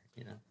wasn't there.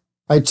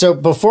 All right, so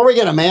before we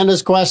get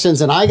Amanda's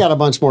questions, and I got a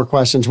bunch more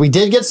questions, we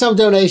did get some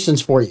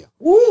donations for you.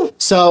 Woo.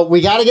 So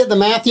we got to get the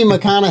Matthew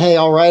McConaughey,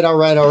 all right,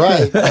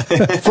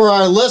 for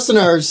our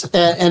listeners.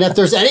 And if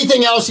there's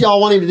anything else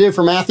y'all want him to do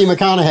for Matthew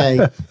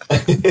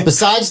McConaughey,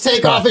 besides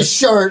take off his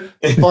shirt,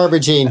 Barbara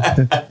Jean.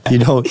 You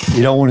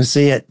don't want to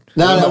see it.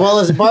 No, well,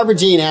 as Barbara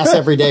Jean asks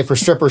every day for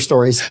stripper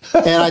stories.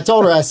 And I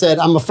told her, I said,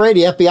 I'm afraid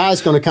the FBI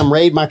is going to come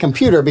raid my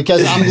computer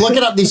because I'm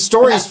looking up these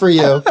stories for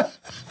you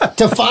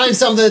to find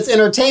something that's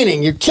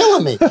entertaining. You're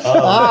killing me.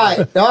 All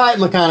right,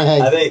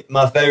 McConaughey. I think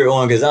my favorite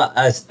one, because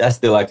I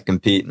still like to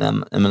compete, and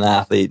I'm an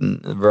athlete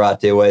in a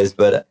variety of ways,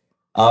 but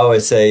I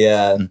always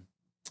say,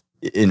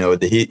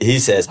 he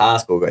says high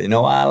school girls. You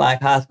know why I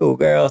like high school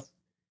girls?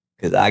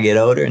 Because I get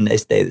older and they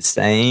stay the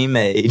same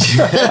age.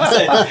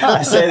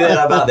 I say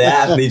that about the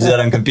athletes that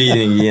I'm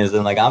competing against.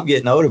 I'm like, I'm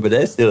getting older, but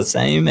they're still the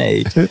same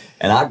age.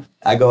 And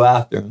I go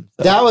after them.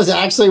 So. That was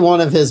actually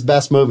one of his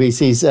best movies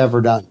he's ever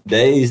done.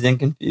 Dazed and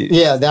Confused.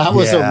 Yeah, that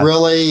was a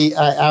really,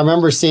 I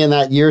remember seeing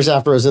that years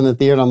after I was in the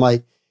theater. And I'm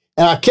like,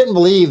 and I couldn't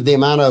believe the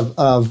amount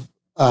of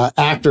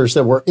actors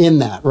that were in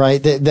that,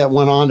 right? That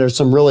went on to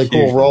some really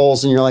cool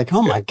roles. And you're like,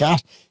 oh my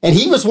gosh. And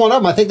he was one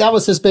of them. I think that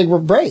was his big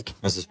break.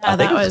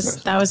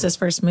 That was his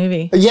first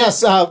movie.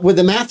 Yes. Would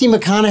the Matthew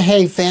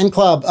McConaughey fan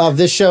club of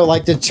this show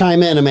like to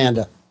chime in,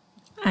 Amanda?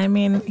 I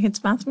mean,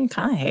 it's Matthew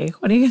McConaughey.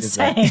 What are you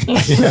saying?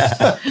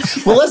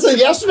 Well, listen,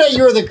 yesterday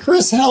you were the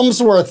Chris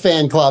Hemsworth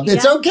fan club.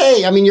 It's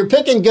okay. I mean, you're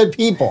picking good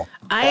people.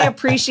 I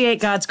appreciate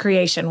God's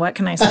creation. What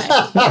can I say?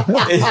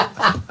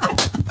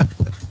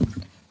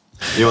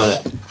 You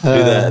want to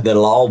do the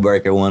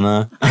lawbreaker one,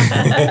 huh?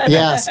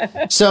 Yes.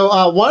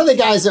 So one of the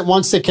guys that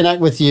wants to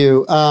connect with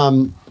you,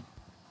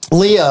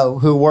 Leo,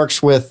 who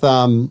works with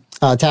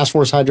Task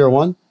Force Hydro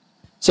One.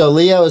 So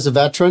Leo is a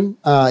veteran.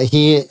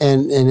 He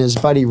and his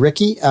buddy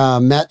Ricky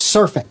met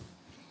surfing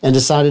and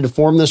decided to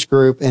form this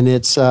group. And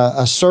it's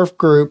a surf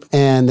group,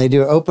 and they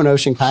do open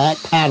ocean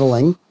kayak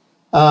paddling,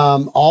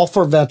 all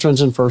for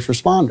veterans and first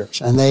responders.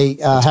 And they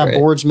have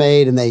boards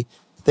made, and they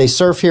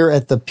surf here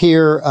at the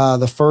pier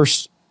the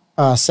first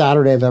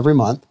Saturday of every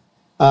month.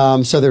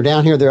 So they're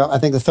down here. I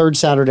think the third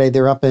Saturday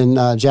they're up in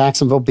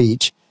Jacksonville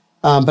Beach.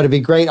 But it'd be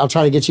great. I'll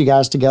try to get you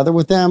guys together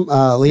with them.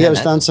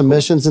 Leo's done some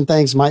missions and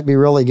things. Might be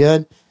really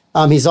good.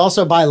 He's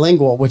also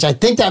bilingual, which I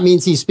think that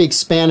means he speaks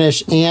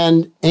Spanish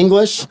and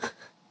English.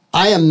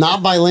 I am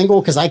not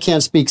bilingual because I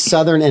can't speak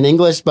Southern and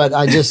English, but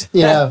I just,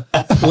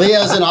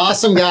 Leo's an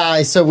awesome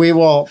guy. So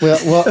we'll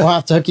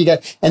have to hook you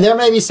guys. And there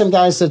may be some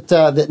guys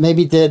that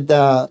maybe did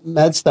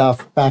med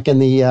stuff back in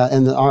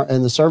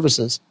the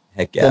services.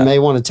 Heck yeah. That may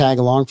want to tag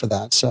along for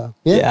that. So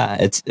yeah,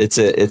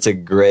 it's a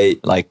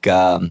great, like,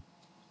 I'm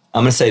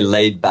going to say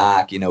laid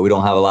back, we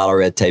don't have a lot of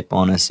red tape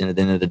on us. And at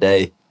the end of the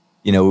day,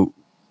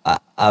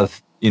 I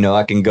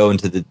can go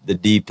into the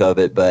deep of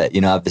it, but,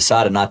 I've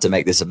decided not to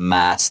make this a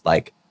mass,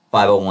 like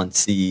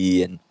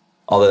 501c and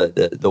all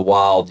the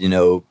wild,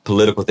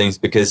 political things,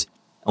 because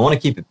I want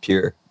to keep it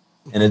pure.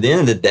 And at the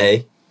end of the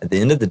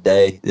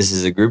day, this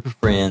is a group of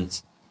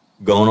friends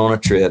going on a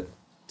trip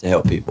to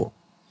help people.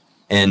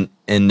 And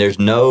there's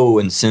no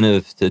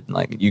incentive to,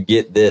 like, you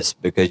get this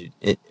because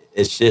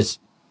it's just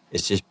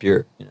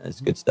pure,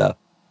 it's good stuff.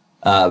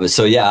 But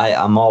so,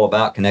 yeah, I'm all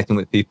about connecting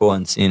with people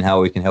and seeing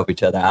how we can help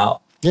each other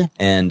out. Yeah.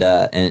 And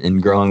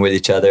growing with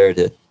each other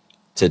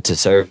to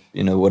serve,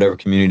 whatever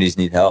communities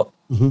need help.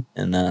 Mm-hmm.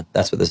 And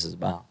that's what this is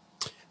about.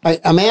 All right,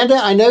 Amanda,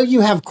 I know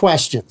you have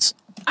questions.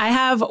 I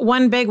have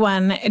one big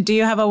one. Do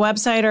you have a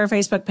website or a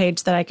Facebook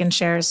page that I can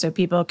share so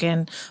people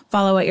can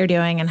follow what you're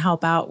doing and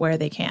help out where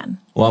they can?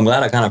 Well, I'm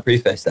glad I kind of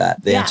prefaced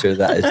that. The answer to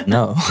that is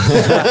no.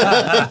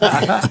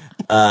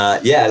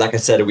 Like I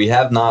said, we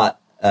have not.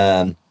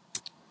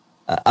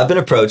 I've been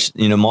approached,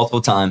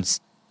 multiple times,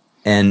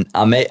 and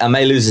I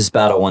may lose this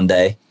battle one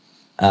day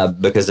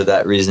because of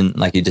that reason,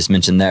 like you just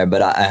mentioned there.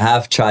 But I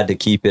have tried to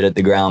keep it at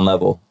the ground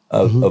level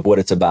of what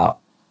it's about.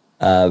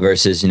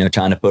 Versus,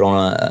 trying to put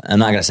on I'm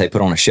not going to say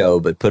put on a show,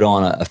 but put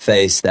on a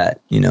face that,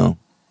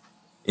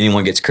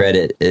 anyone gets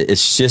credit.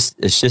 It's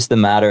just the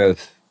matter of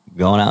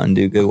going out and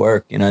do good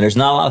work. There's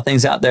not a lot of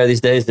things out there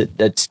these days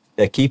that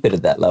keep it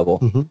at that level.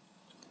 Mm-hmm.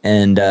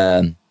 And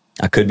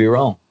I could be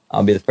wrong.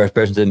 I'll be the first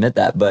person to admit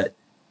that, but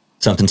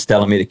something's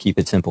telling me to keep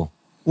it simple.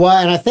 Well,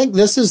 and I think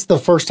this is the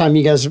first time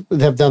you guys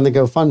have done the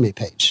GoFundMe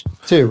page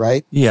too,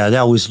 right? Yeah,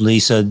 that was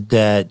Lisa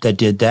that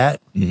did that.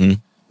 Mm-hmm.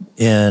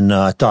 And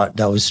I thought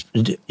that was,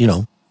 I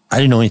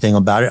didn't know anything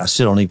about it. I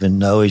still don't even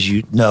know, as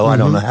you know, I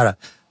don't know how to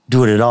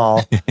do it at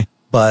all.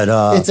 But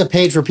it's a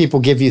page where people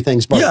give you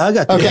things. Yeah, I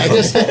got that. Okay, I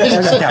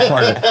got that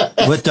part of it.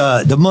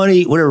 But the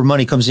money, whatever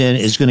money comes in,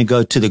 is going to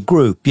go to the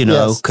group,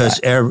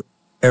 because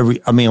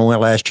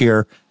last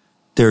year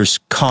there's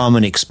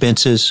common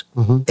expenses,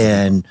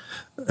 and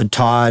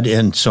Todd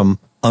and some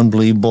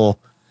unbelievable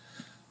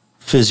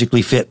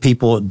physically fit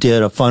people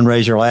did a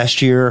fundraiser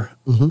last year.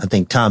 I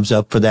think time's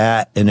up for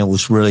that, and it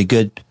was really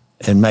good.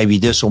 And maybe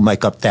this will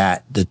make up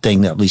the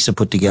thing that Lisa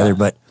put together.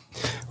 But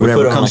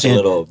whatever comes in,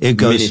 it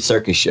goes mini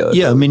circus show.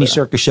 Yeah, mini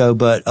circus show.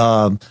 But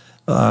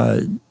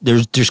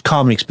there's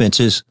common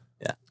expenses,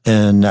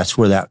 and that's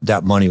where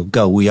that money will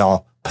go. We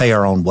all pay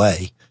our own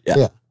way.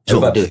 Yeah.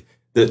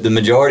 The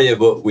majority of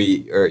what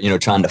we are,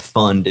 trying to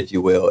fund, if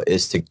you will,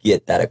 is to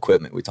get that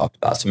equipment we talked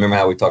about. So remember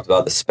how we talked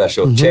about the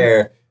special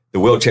chair, the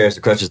wheelchairs,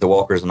 the crutches, the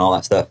walkers, and all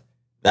that stuff?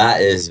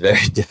 That is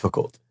very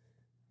difficult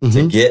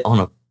to get on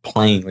a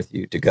plane with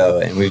you to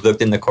go. And we've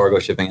looked into cargo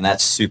shipping, and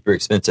that's super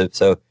expensive.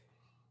 So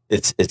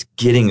it's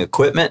getting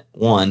equipment.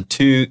 1,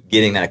 2,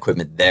 getting that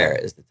equipment there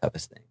is the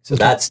toughest thing. So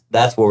that's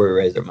where we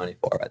raise our money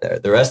for right there.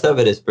 The rest of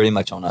it is pretty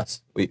much on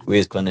us. We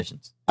as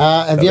clinicians.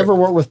 Have you ever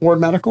worked with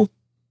Ward Medical?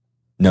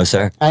 No,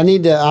 sir.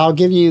 I'll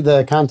give you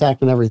the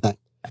contact and everything.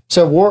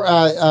 So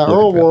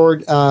Earl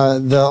Ward,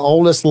 the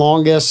oldest,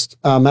 longest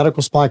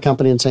medical supply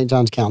company in St.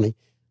 Johns County.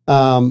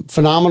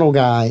 Phenomenal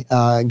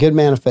guy, good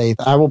man of faith.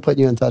 I will put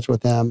you in touch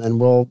with him,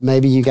 and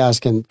maybe you guys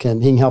he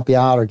can help you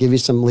out or give you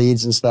some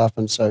leads and stuff.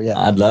 And so, yeah,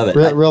 I'd love it.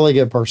 Really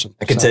good person.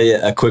 I can tell you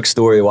a quick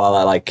story while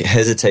I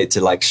hesitate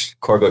to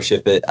cargo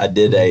ship it. I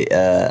did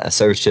a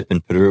service ship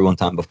in Peru one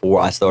time before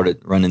I started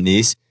running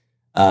these.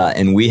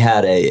 And we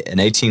had an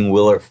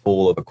 18-wheeler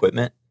full of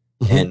equipment,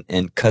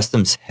 and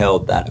customs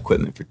held that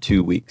equipment for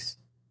 2 weeks.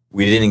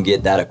 We didn't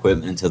get that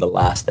equipment until the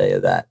last day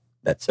of that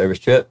service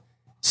trip.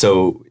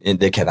 So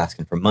they kept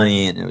asking for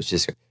money, and it was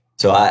just,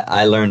 so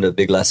I learned a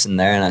big lesson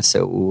there, and I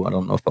said, I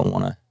don't know if I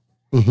want to,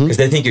 because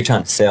they think you're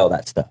trying to sell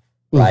that stuff,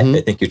 right?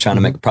 They think you're trying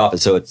to make a profit.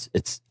 So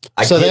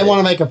so they want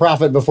to make a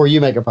profit before you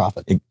make a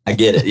profit. I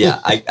get it. Yeah.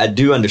 I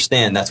do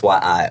understand. That's why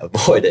I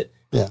avoid it.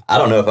 Yeah. I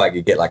don't know if I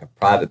could get like a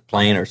private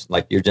plane or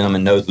like your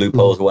gentleman knows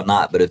loopholes or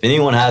whatnot, but if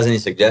anyone has any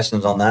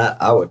suggestions on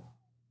that, I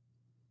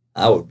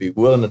would be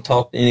willing to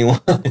talk to anyone.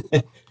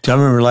 I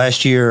remember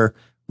last year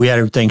we had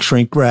everything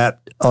shrink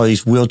wrapped, all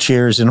these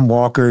wheelchairs and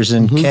walkers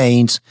and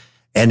canes.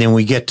 And then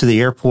we get to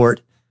the airport,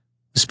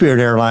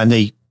 Spirit Airline,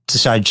 they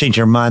decided to change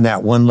their mind.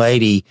 That one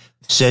lady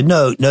said,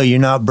 no, you're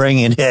not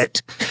bringing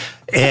it.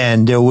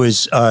 And there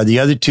was the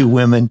other 2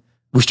 women,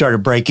 we started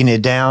breaking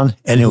it down,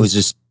 and it was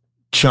this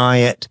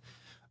giant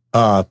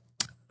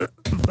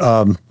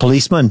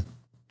policeman,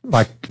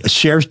 like a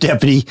sheriff's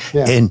deputy.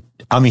 Yeah. And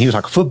I mean, he was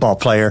like a football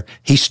player.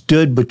 He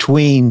stood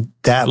between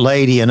that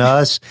lady and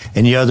us,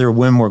 and the other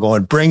women were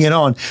going, bring it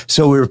on.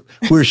 So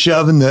we're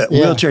shoving the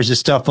wheelchairs and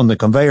stuff on the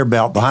conveyor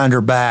belt behind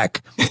her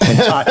back.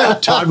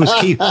 And Todd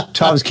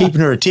was keeping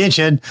her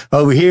attention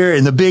over here,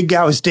 and the big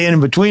guy was standing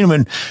between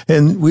them,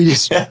 and we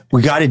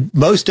got it,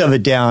 most of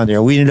it down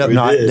there. We ended up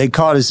they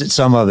caught us at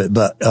some of it,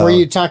 but were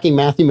you talking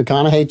Matthew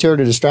McConaughey to her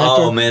to distract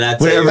her? Oh man, I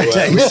tell you what,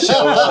 we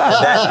show up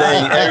at that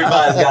thing,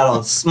 everybody's got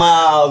on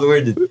smiles.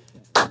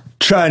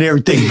 Trying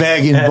everything,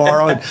 begging,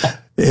 borrowing.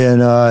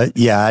 And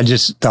I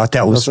just thought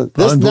that was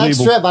this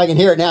next trip, I can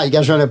hear it now. You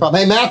guys are running a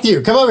problem. Hey,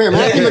 Matthew, come over here.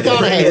 Matthew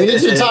McConaughey. We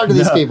need you to talk to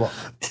these people.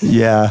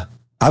 Yeah.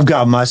 I've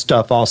got my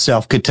stuff all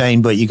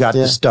self-contained, but you got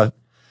the stuff.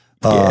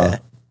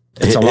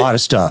 It's a lot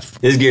of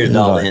stuff. His gear's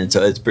dialed in,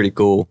 so it's pretty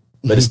cool.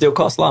 But it still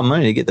costs a lot of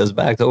money to get those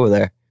bags over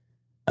there.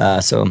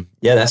 So,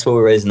 that's what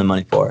we're raising the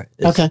money for.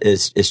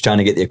 Is trying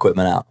to get the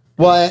equipment out.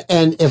 Well,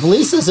 and if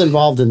Lisa's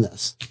involved in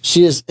this,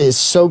 she is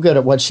so good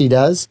at what she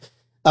does.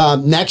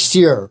 Next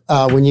year,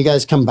 when you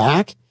guys come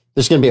back,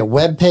 there's going to be a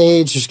web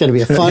page. There's going to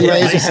be a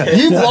fundraiser.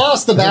 You've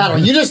lost the battle.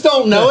 You just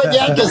don't know it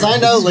yet because I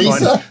know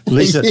Lisa.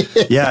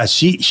 Lisa,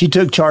 she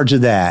took charge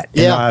of that.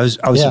 And I was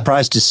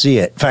surprised to see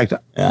it. In fact,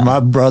 my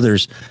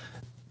brothers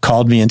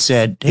called me and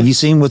said, "Have you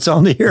seen what's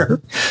on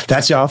here?"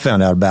 That's how I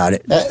found out about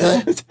it.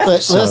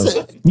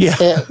 Listen,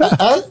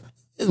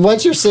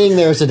 what you're seeing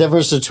there is a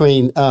difference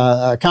between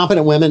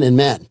competent women and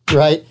men,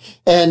 right?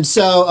 And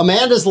so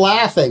Amanda's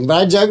laughing, but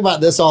I joke about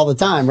this all the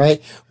time,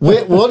 right?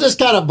 We'll just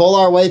kind of bull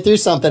our way through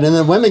something, and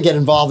then women get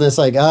involved, and it's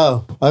like,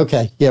 oh,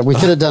 okay, yeah, we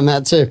could have done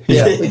that too.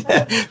 Yeah,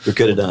 we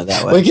could have done it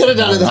that way. We could have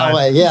done it that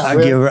way. Yeah,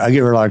 I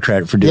give her a lot of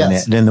credit for doing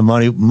that. And then the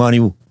money, it's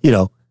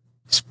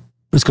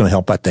going to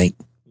help, I think,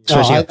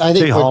 especially I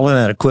think hauling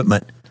that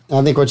equipment.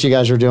 I think what you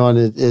guys are doing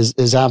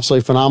is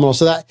absolutely phenomenal.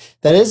 So that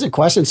is a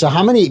question. So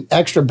how many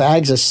extra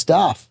bags of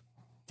stuff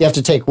do you have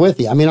to take with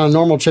you? I mean, on a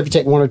normal trip, you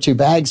take 1 or 2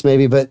 bags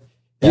maybe, but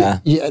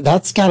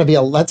that's got to be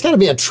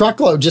a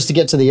truckload just to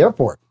get to the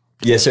airport.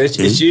 Yeah, so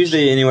it's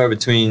usually anywhere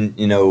between,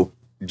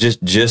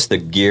 just the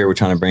gear we're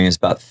trying to bring is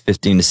about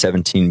 15 to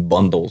 17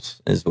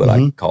 bundles is what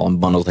I call them,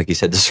 bundles. Like you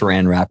said, the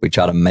saran wrap, we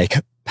try to make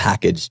a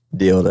package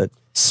deal that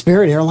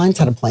Spirit Airlines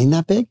had a plane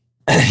that big?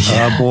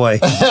 Oh boy.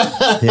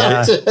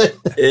 Yeah.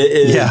 It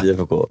is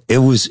difficult. It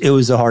was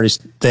the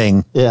hardest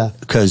thing. Yeah.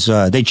 Because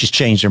they just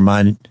changed their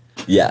mind.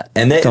 Yeah.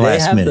 And they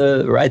have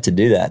the right to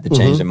do that, to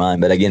change their mind.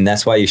 But again,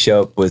 that's why you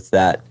show up with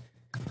that,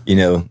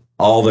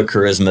 all the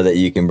charisma that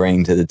you can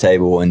bring to the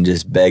table and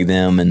just beg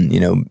them and,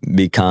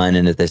 be kind.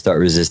 And if they start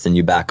resisting,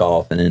 you back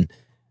off. And then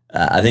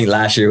I think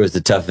last year was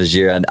the toughest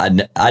year.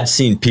 I'd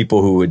seen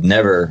people who would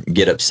never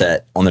get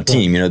upset on the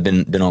team,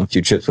 been on a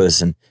few trips with us,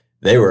 and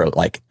they were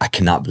like, I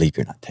cannot believe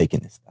you're not taking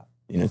this stuff,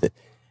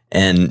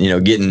 and,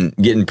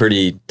 getting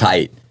pretty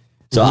tight.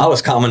 So I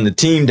was calming the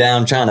team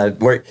down, trying to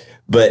work,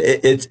 but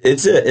it's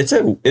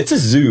a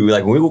zoo.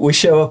 Like we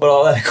show up with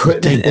all that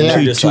equipment and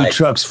they're just two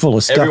trucks full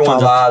of stuff.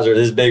 Everyone's eyes are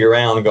this big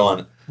around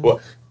going,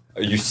 what?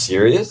 are you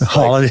serious?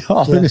 All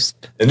this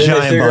And then they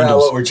giant figure out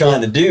bundles. what we're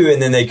trying to do,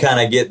 and then they kind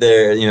of get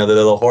their, the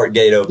little heart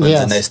gate opens,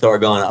 Yes. and they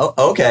start going, oh,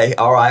 okay,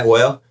 all right,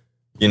 well,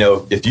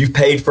 if you've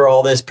paid for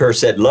all this per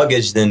set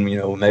luggage, then,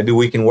 maybe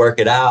we can work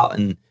it out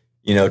and,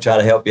 try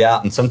to help you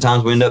out. And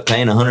sometimes we end up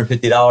paying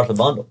 $150 a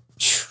bundle.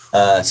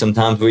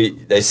 Sometimes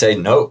they say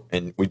no,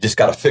 and we just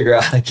got to figure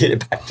out how to get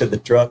it back to the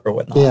truck or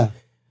whatnot.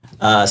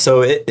 Yeah.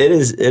 So it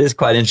is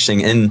quite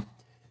interesting. And,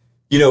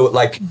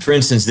 like for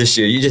instance, this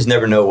year, you just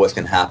never know what's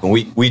going to happen.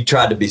 We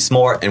tried to be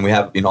smart, and we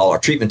have, all our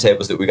treatment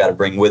tables that we got to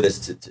bring with us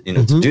to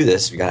do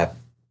this. We got to have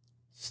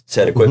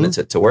set equipment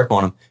to work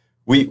on them.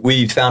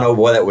 We found out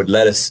that would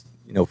let us,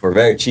 for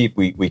very cheap,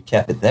 we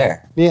kept it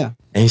there. Yeah.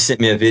 And he sent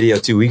me a video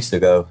 2 weeks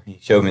ago. He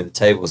showed me the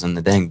tables, and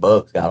the dang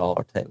bugs got all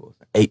our tables,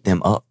 ate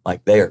them up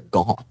like they are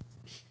gone.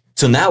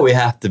 So now we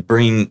have to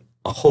bring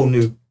a whole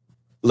new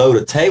load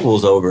of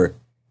tables over.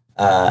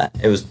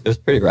 It was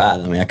pretty rad.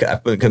 I mean, I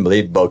couldn't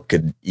believe a bug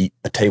could eat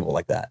a table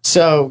like that.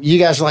 So you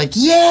guys are like,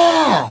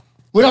 yeah,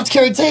 we don't have to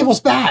carry tables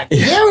back.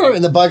 Yeah.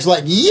 And the bug's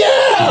like,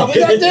 yeah, we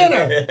got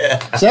dinner.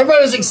 So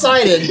everybody's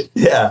excited.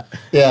 Yeah.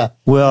 Yeah.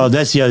 Well,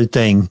 that's the other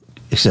thing.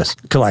 It's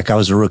just like I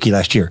was a rookie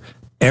last year.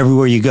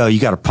 Everywhere you go, you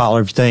got to pile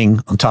everything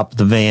on top of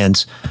the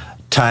vans,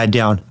 tied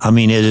down. I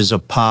mean, it is a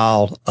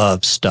pile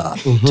of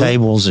stuff,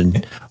 tables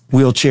and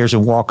wheelchairs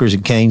and walkers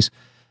and canes,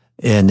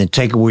 and then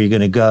take it where you're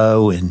going to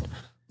go. And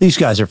these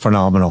guys are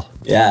phenomenal.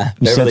 Yeah.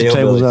 You set the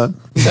tables up.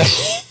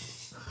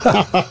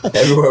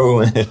 Everywhere we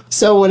went.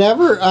 So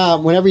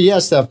whenever you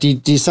have stuff, do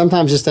you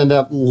sometimes just end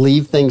up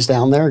leave things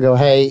down there? Go,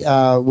 hey,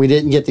 we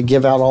didn't get to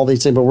give out all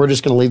these things, but we're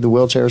just going to leave the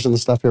wheelchairs and the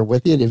stuff here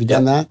with you. Have you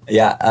done that?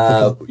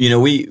 Yeah.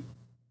 We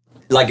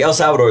like El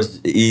Salvador is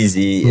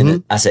easy,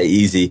 and I say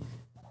easy,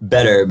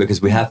 better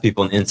because we have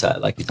people on the inside,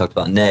 like you talked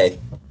about. Nay,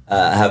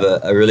 I have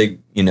a really,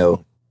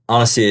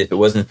 honestly, if it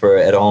wasn't for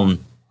Edon,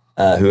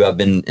 who I've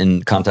been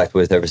in contact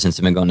with ever since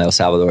I've been going to El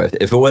Salvador,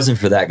 if it wasn't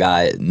for that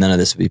guy, none of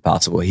this would be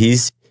possible.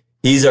 He's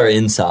our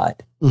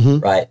inside,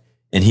 right?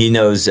 And he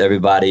knows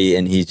everybody,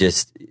 and he's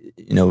just,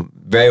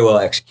 very well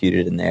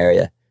executed in the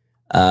area.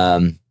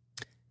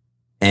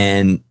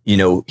 And,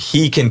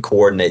 he can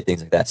coordinate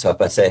things like that. So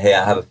if I say, hey,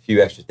 I have a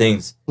few extra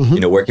things,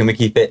 where can we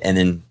keep it? And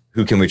then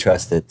who can we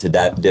trust to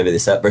divvy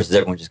this up versus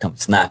everyone just come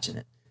snatching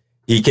it?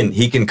 He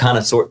can kind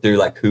of sort through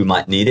like who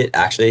might need it.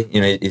 Actually,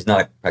 he's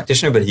not a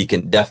practitioner, but he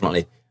can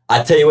definitely,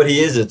 I tell you what, he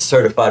is a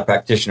certified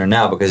practitioner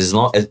now, because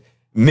as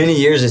many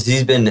years as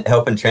he's been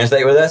helping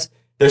translate with us,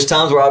 there's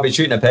times where I'll be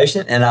treating a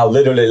patient and I'll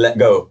literally let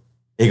go.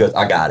 He goes,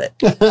 I got it.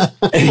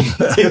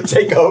 And he'll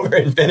take over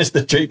and finish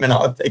the treatment.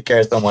 I'll take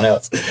care of someone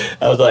else.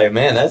 I was like,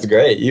 man, that's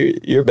great.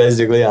 You're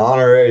basically an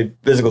honorary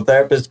physical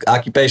therapist,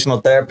 occupational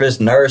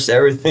therapist, nurse,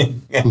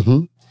 everything.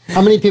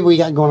 How many people you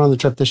got going on the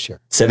trip this year?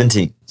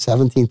 17.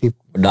 17 people.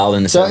 We're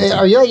dialing the So 17.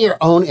 are you like your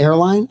own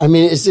airline? I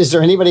mean, is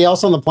there anybody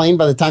else on the plane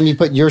by the time you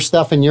put your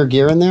stuff and your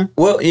gear in there?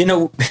 Well,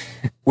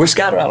 we're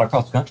scattered out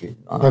across the country.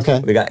 Honestly.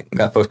 Okay. We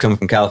got folks coming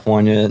from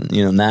California,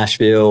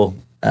 Nashville,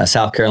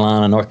 South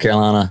Carolina, North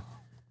Carolina,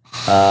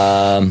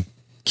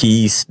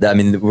 Keys. I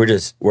mean,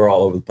 we're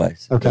all over the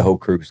place. Okay. The whole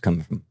crew is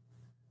coming from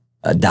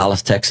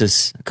Dallas,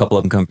 Texas. A couple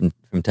of them come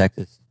from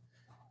Texas.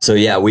 So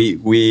yeah,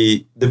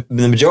 the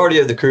majority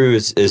of the crew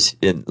is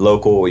in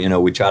local.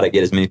 We try to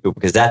get as many people,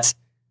 because that's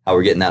how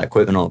we're getting that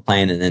equipment on the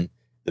plane, and then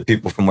the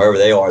people from wherever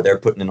they are, they're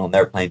putting it on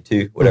their plane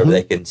too. Whatever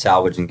they can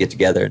salvage and get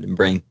together and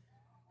bring.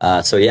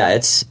 So yeah,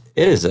 it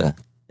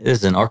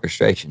is an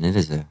orchestration. It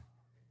is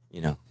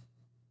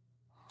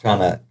trying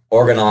to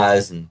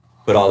organize and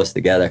put all this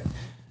together.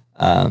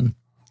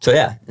 So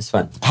yeah, it's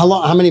fun.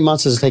 How many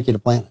months does it take you to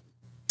plan it?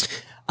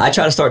 I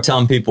try to start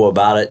telling people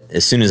about it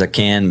as soon as I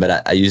can,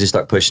 but I usually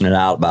start pushing it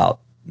out about,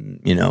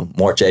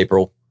 March,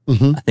 April.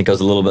 I think I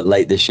was a little bit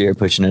late this year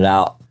pushing it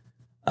out.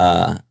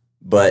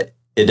 But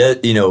it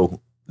does,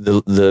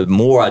 the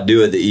more I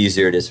do it, the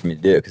easier it is for me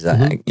to do it. Cause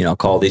I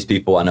call these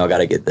people. I know I got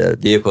to get the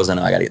vehicles. I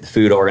know I got to get the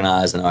food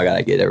organized. I know I got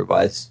to get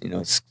everybody's,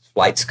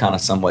 flights kind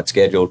of somewhat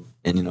scheduled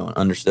and,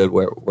 understood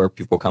where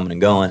people are coming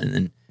and going. And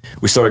then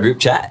we start a group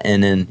chat,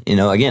 and then,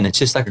 again, it's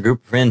just like a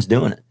group of friends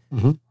doing it.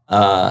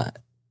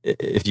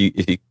 If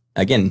you,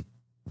 again,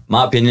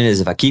 my opinion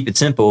is if I keep it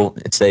simple,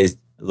 it stays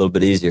a little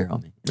bit easier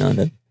on me.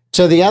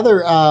 So the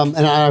other, and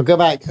I'll go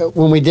back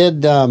when we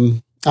did, I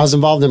was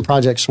involved in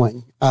Project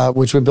Swing,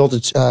 which we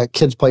built a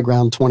kids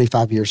playground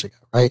 25 years ago.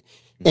 Right.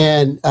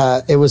 And,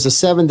 it was a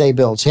 7-day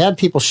build. So you had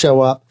people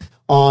show up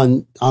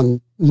on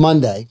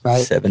Monday,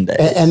 right? 7 days.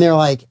 And they're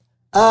like,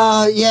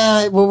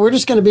 yeah, well, we're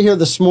just going to be here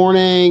this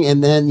morning.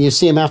 And then you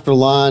see them after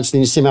lunch, then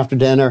you see them after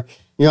dinner.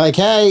 You're like,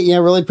 hey,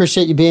 really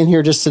appreciate you being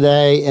here just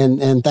today.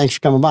 And thanks for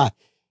coming by.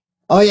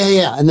 Oh,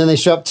 yeah. And then they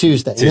show up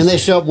Tuesday. And then they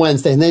show up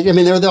Wednesday. And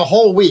they're the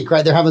whole week,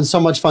 right? They're having so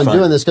much fun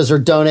doing this because they're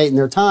donating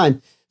their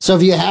time. So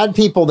if you had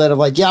people that are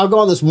like, yeah, I'll go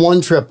on this one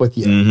trip with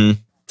you.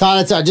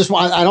 Todd, I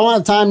don't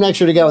have time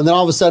next year to go. And then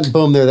all of a sudden,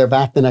 boom, they're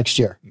back the next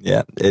year.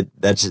 Yeah.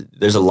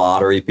 There's a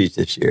lot of repeats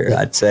this year. Yeah.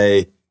 I'd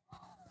say,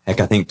 heck,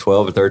 I think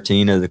 12 or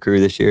 13 of the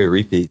crew this year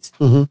repeats.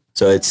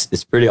 So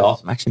it's pretty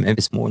awesome. Actually, maybe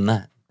it's more than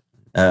that.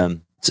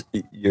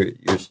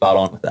 you're spot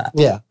on with that.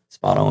 Yeah.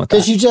 Spot on with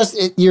that.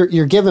 Because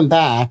you're giving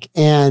back,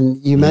 and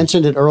you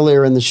mentioned it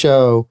earlier in the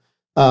show.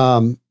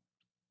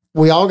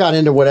 We all got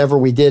into whatever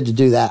we did to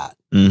do that.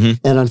 And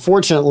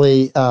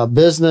unfortunately,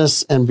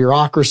 business and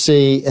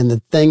bureaucracy and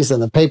the things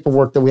and the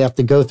paperwork that we have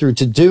to go through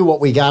to do what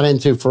we got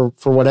into for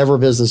whatever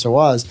business it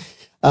was,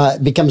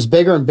 becomes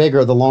bigger and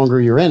bigger the longer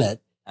you're in it.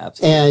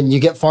 Absolutely. And you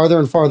get farther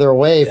and farther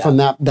away from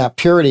that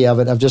purity of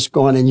it, of just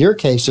going, in your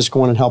case, just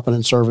going and helping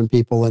and serving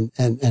people and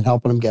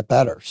helping them get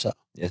better. So,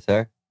 yes,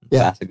 sir.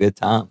 Yeah. That's a good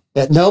time.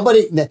 Yeah, no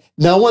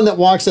one that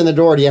walks in the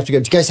door, do you have to go,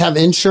 do you guys have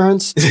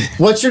insurance?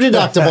 What's your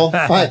deductible?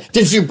 All right.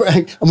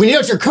 We know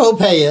what your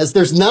copay is.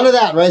 There's none of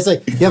that, right? It's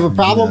like, you have a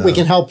problem, we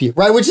can help you,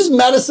 right? Which is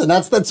medicine.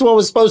 That's what it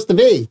was supposed to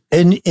be.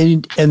 And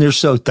they're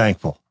so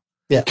thankful.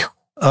 Yeah.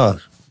 Oh,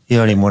 you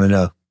don't even want to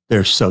know.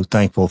 They're so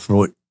thankful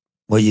for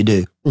what you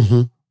do.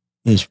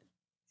 It's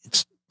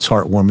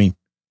heartwarming.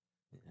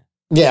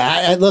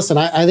 Yeah, listen,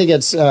 I think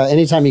it's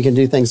anytime you can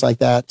do things like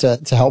that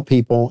to help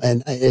people,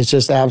 and it's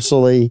just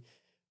absolutely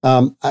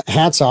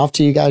hats off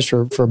to you guys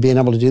for being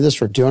able to do this,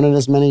 for doing it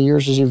as many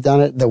years as you've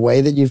done it, the way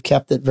that you've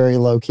kept it very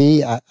low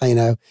key.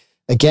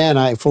 Again,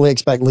 I fully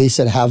expect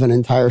Lisa to have an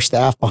entire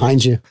staff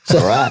behind you. So,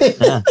 All right.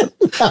 Yeah.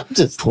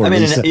 Poor I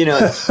mean,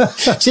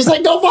 Lisa. She's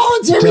like, don't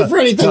volunteer me for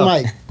anything,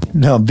 Mike.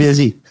 No,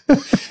 busy.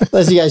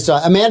 Listen, you guys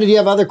talk. Amanda, do you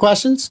have other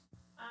questions?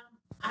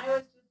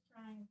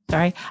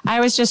 I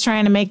was just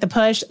trying to make the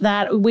push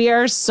that we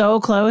are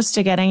so close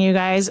to getting you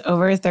guys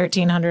over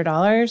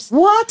 $1,300.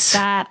 What?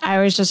 That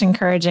I was just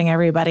encouraging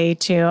everybody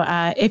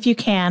to, if you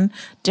can,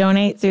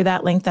 donate through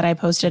that link that I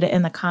posted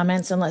in the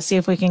comments, and let's see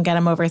if we can get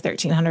them over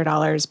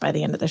 $1,300 by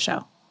the end of the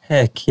show.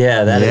 Heck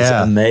yeah, that is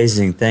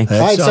amazing. Thank you.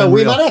 All right, so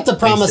we might have to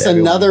promise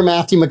another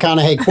Matthew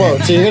McConaughey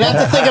quote. So you're gonna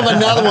have to think of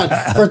another one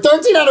for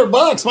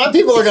 $1,300. My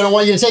people are gonna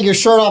want you to take your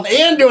shirt off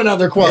and do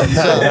another quote.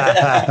 So.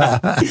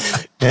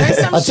 There's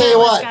some I'll tell you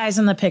what, guys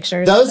in the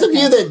pictures. Those of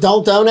you that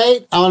don't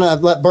donate, I want to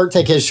let Bert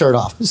take his shirt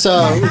off. So,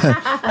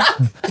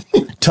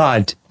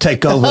 Todd,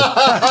 take over.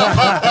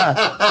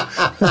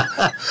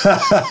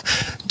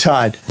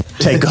 Todd,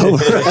 take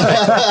over.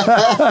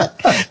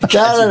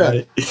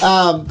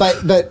 No.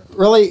 But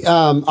really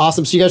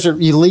awesome. So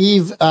you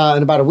leave in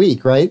about a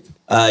week, right?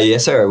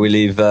 Yes, sir. We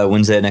leave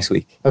Wednesday next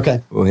week.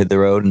 Okay. We'll hit the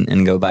road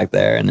and go back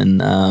there, and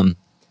then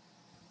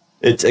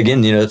it's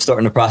again, it's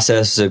starting the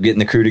process of getting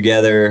the crew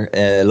together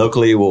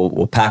locally.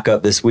 We'll pack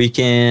up this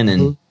weekend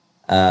and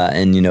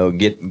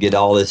get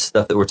all this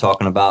stuff that we're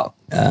talking about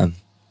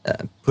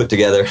put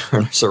together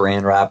or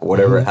saran wrap or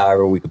whatever,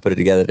 however we could put it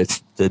together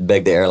to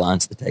beg the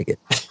airlines to take it.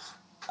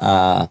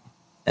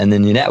 And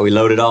then we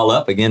load it all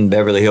up again.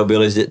 Beverly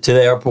Hillbillies it to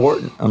the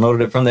airport,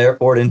 unloaded it from the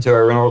airport into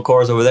our rental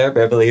cars over there.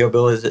 Beverly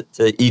Hillbillies it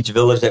to each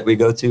village that we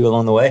go to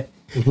along the way,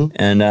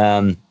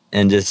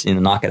 and just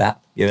knock it out,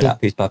 give it out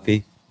piece by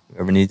piece,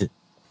 whoever needs it.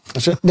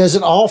 Does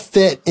it all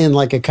fit in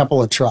like a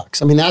couple of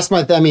trucks? I mean,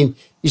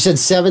 you said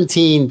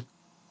 17.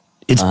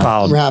 It's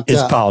piled. It's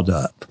up. Piled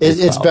up.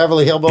 It's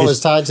Beverly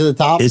Hillbillies tied to the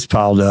top. It's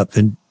piled up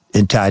and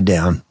tied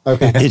down.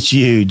 Okay, it's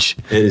huge.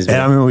 It is. And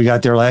I remember we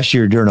got there last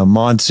year during a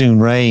monsoon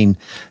rain,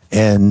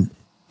 and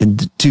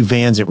the two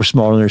vans that were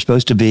smaller than they're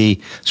supposed to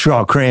be, so we're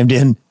all crammed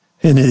into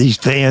these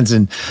vans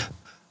and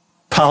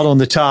piled on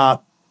the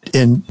top,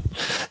 and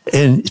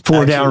it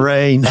poured down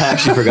rain. I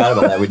actually forgot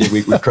about that.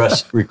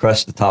 We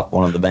crushed the top of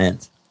one of the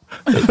vans.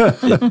 It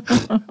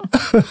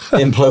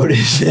imploded.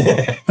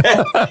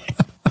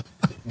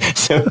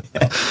 So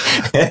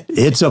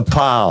it's a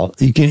pile.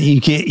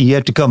 You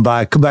have to come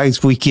back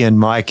this weekend,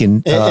 Mike,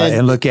 and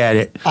look at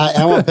it.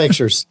 I want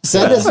pictures.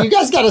 Send us. You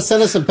guys got to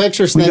send us some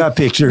pictures. We got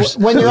pictures.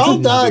 When you're all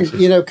done,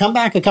 come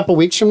back a couple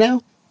weeks from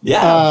now.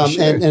 Yeah,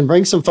 sure. and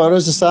bring some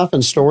photos and stuff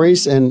and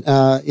stories. And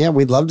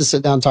we'd love to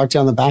sit down and talk to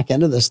you on the back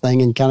end of this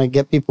thing and kind of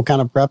get people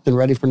kind of prepped and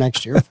ready for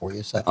next year for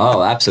you. So.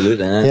 Oh,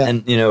 absolutely.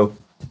 And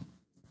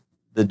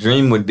the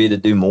dream would be to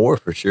do more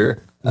for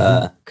sure.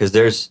 Because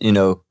there's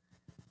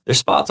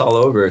spots all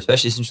over,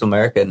 especially Central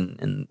America,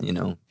 and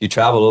if you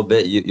travel a little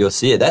bit, you'll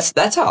see it.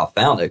 That's how I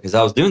found it, because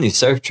I was doing these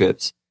surf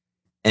trips,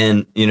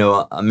 and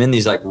I'm in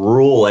these like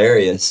rural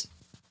areas,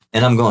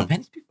 and I'm going, man,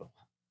 these people,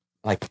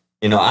 like,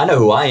 I know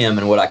who I am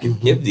and what I can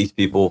give these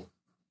people,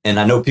 and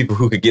I know people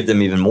who could give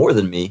them even more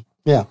than me.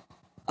 Yeah.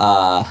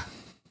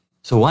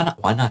 So why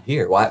not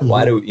here?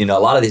 Why do a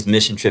lot of these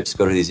mission trips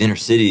go to these inner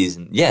cities,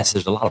 and yes,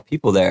 there's a lot of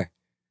people there,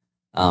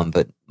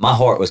 but my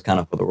heart was kind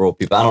of for the rural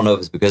people. I don't know if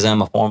it's because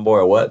I'm a farm boy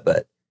or what,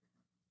 but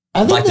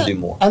I'd like to do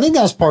more. I think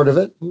that's part of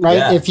it, right?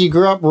 Yeah. If you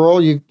grew up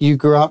rural, you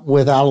grew up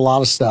without a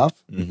lot of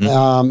stuff.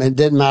 It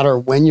didn't matter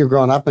when you're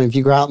growing up. And if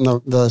you grew out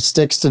in the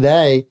sticks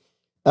today,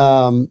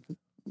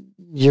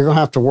 you're going to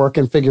have to work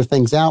and figure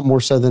things out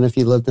more so than if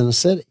you lived in a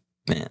city.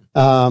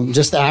 Man.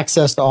 Just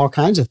access to all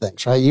kinds of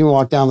things, right? You can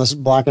walk down this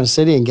block in a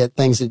city and get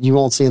things that you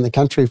won't see in the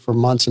country for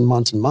months and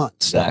months and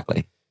months.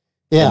 Exactly.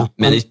 Yeah.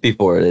 Man, these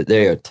people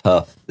they are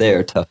tough. They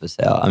are tough as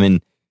hell. I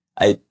mean,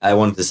 I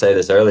wanted to say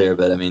this earlier,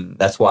 but I mean,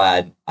 that's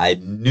why I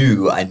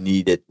knew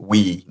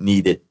we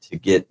needed to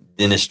get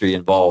dentistry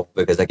involved,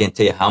 because I can't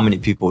tell you how many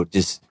people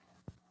just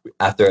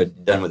after I'm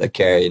done with a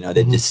care, you know,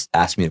 they just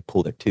ask me to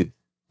pull their tooth.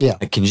 Yeah.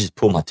 Like, can you just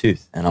pull my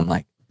tooth? And I'm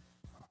like,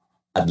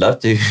 I'd love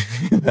to,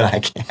 but I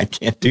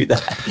can't do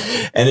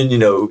that. And then, you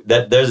know,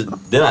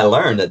 then I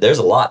learned that there's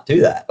a lot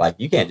to that. Like,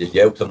 you can't just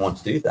yoke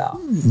someone's tooth out.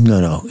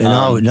 No.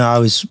 And I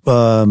was,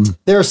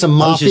 there are some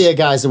mafia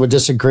guys that would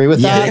disagree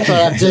with that,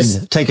 but I'm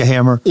just take a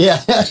hammer.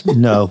 Yeah.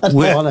 No.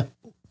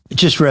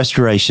 Just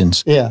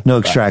restorations. Yeah. No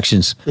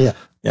extractions. Yeah.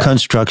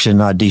 Construction,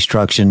 not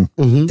destruction.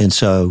 And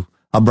so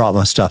I brought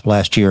my stuff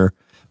last year,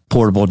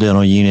 portable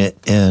dental unit,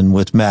 and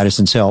with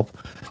Madison's help,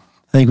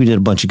 I think we did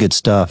a bunch of good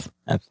stuff.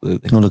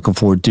 Absolutely. I'm looking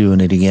forward to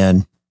doing it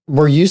again.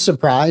 Were you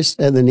surprised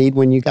at the need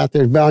when you got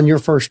there on your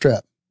first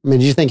trip? I mean,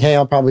 did you think, hey,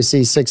 I'll probably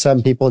see 6,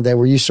 7 people a day?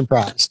 Were you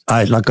surprised?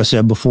 Like I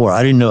said before,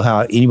 I didn't know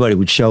how anybody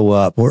would show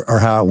up or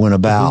how it went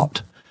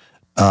about.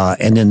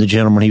 And then the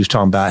gentleman he was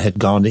talking about had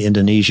gone to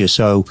Indonesia,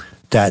 so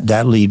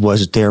that lead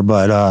wasn't there.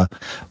 But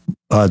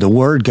the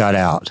word got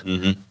out,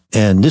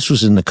 and this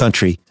was in the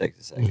country, Takes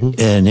a second.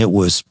 and it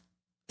was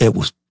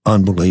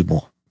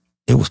unbelievable.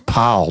 It was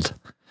piles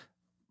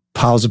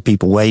of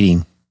people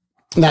waiting.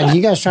 Now, do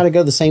you guys try to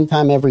go the same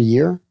time every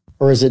year?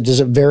 Or does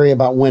it vary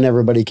about when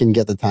everybody can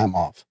get the time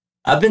off?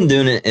 I've been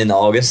doing it in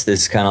August.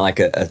 This is kind of like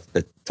a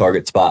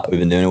target spot we've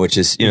been doing it, which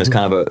is, you know, it's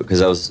kind of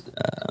because I was,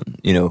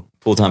 you know,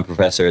 full-time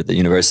professor at the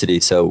university.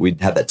 So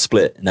we'd have that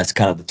split, and that's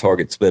kind of the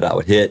target split I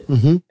would hit.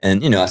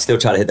 And, you know, I still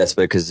try to hit that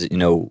split because, you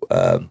know,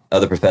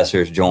 other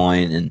professors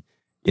join, and,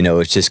 you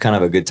know, it's just kind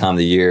of a good time of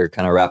the year,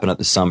 kind of wrapping up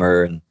the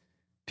summer, and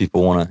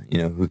people want to,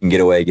 you know, who can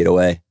get away, get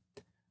away.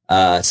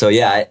 So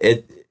yeah,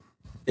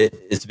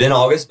 it's been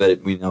August,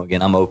 but you know,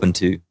 again, I'm open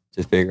to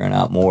figuring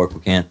out more if we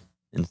can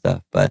and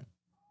stuff. But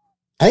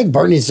I think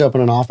Bert needs to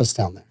open an office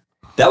down there.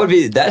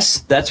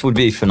 that would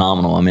be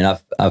phenomenal. I mean,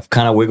 I've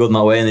kind of wiggled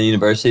my way in the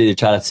university to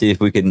try to see if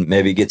we could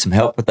maybe get some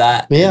help with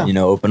that. Yeah. And, you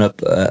know, open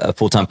up a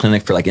full-time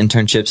clinic for like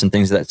internships and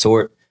things of that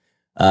sort.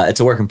 It's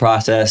a working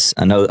process.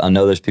 I know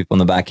there's people in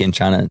the back end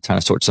trying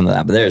to sort some of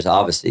that, but there's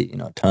obviously, you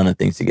know, a ton of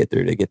things to get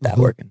through to get that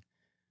working.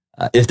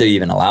 If they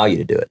even allow you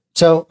to do it.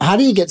 So how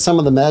do you get some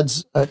of the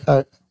meds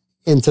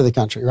into the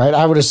country, right?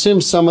 I would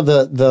assume some of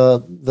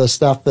the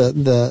stuff,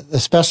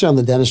 especially on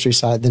the dentistry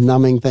side, the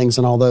numbing things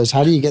and all those.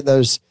 How do you get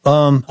those?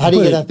 How do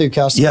you get that through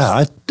customs?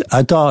 Yeah,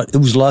 I thought it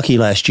was lucky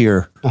last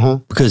year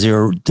because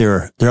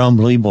they're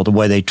unbelievable the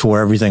way they tore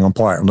everything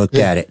apart and looked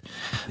at it.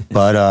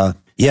 But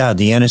yeah,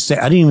 the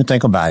anesthetic, I didn't even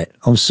think about it.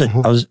 I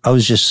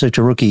was just such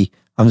a rookie.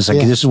 I'm just like,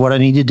 this is what I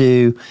need to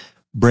do.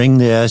 Bring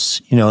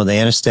this, you know, the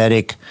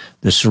anesthetic,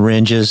 the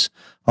syringes,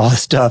 all the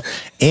stuff,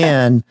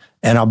 and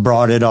I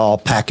brought it all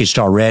packaged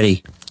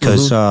already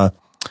because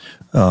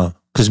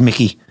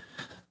Mickey,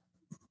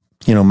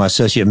 you know, my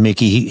associate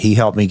Mickey, he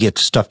helped me get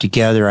the stuff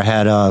together. I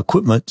had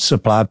equipment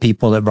supply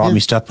people that brought me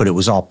stuff, but it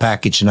was all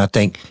packaged. And I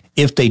think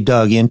if they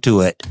dug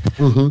into it,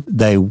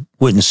 they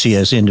wouldn't see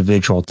as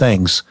individual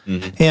things.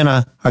 And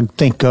I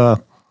think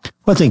God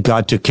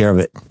took care of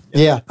it.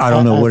 Yeah, I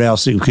don't know what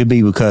else it could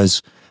be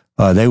because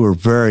they were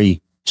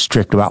very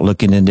strict about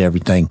looking into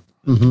everything.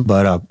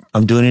 But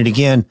I'm doing it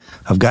again.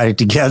 I've got it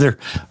together.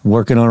 I'm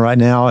working on it right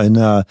now, and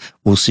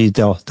we'll see if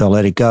they'll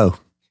let it go.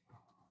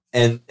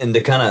 And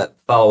to kind of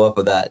follow up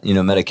with that, you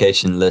know,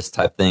 medication list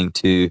type thing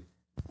to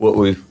what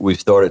we've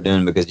started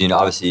doing, because, you know,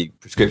 obviously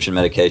prescription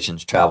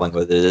medications, traveling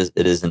with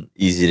it isn't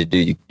easy to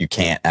do. You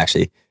can't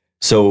actually.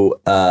 So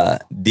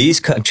these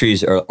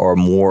countries are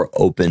more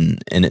open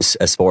in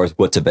as far as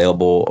what's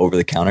available over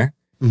the counter.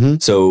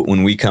 So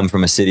when we come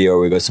from a city or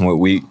we go somewhere,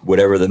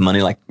 whatever the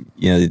money, like,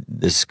 you know,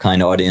 this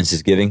kind of audience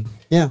is giving,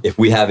 if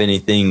we have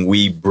anything,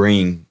 we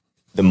bring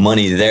the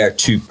money there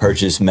to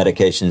purchase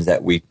medications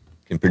that we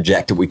can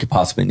project that we could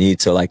possibly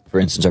need. So, like, for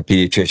instance, our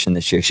pediatrician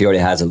this year, she already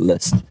has a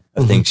list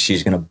of things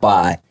she's going to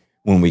buy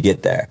when we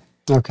get there.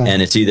 Okay.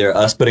 And it's either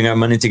us putting our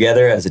money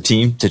together as a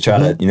team to try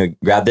to, you know,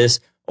 grab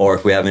this, or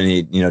if we have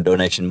any, you know,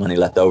 donation money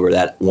left over,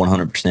 that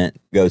 100%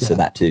 goes to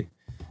that too,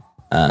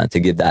 to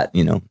give that,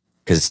 you know,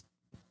 because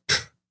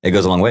it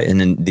goes a long way. And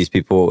then these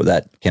people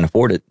that can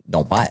afford it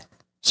don't buy it.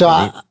 So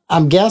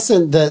I'm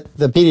guessing that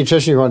the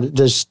pediatrician you're going to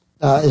just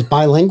is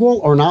bilingual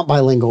or not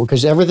bilingual,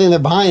 because everything they're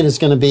buying is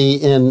going to be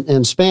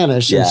in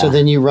Spanish. Yeah. And so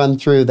then you run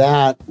through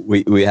that.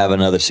 We have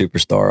another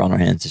superstar on our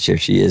hands this year.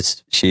 She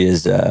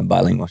is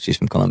bilingual. She's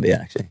from Colombia,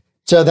 actually.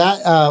 So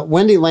that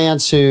Wendy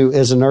Lance, who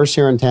is a nurse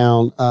here in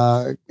town,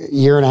 a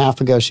year and a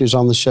half ago, she was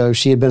on the show.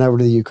 She had been over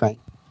to the Ukraine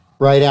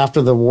right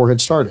after the war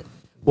had started.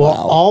 Well,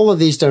 all of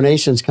these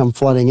donations come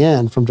flooding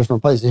in from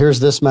different places. Here's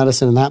this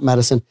medicine and that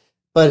medicine,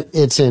 but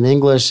it's in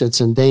English,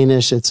 it's in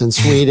Danish, it's in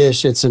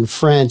Swedish, it's in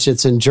French,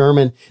 it's in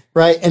German,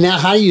 right? And now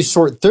how do you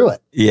sort through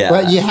it? Yeah.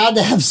 Right? You had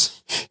to have,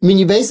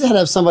 you basically had to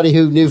have somebody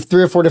who knew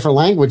 3 or 4 different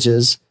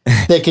languages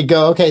that could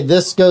go, okay,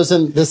 this goes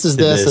in, this is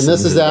this, and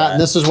this is that, and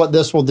this is what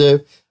this will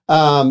do.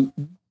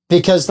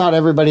 Because not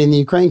everybody in the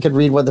Ukraine could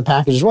read what the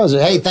package was.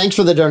 Hey, thanks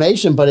for the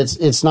donation, but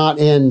it's not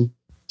in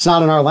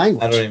our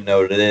language. I don't even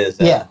know what it is.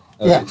 Yeah.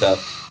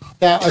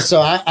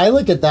 So I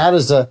look at that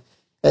as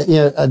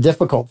a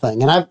difficult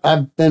thing. And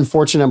I've been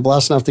fortunate and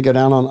blessed enough to go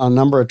down on a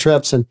number of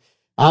trips. And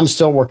I'm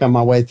still working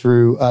my way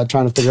through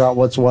trying to figure out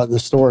what's what in the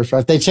stores. Right?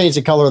 If they change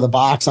the color of the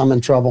box, I'm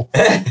in trouble.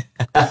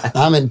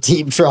 I'm in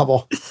deep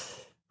trouble.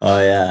 Oh,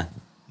 yeah.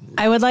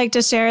 I would like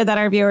to share that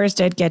our viewers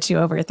did get you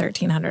over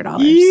 $1,300.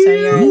 So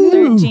you're at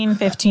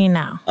 $1,315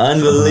 now.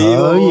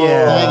 Unbelievable. Oh,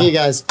 yeah. Thank you,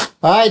 guys.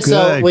 All right,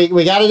 so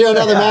we got to do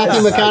another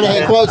Matthew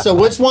McConaughey quote. So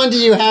which one do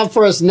you have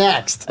for us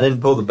next? I didn't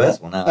pull the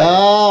best one out.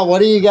 Oh, what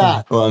do you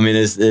got? Well, I mean,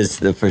 it's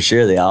for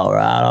sure the all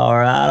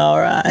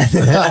right.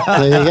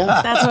 There you go.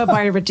 That's what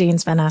Barbara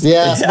Jean's been asking.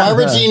 Yes,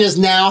 Barbara Jean is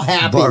now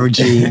happy. Barbara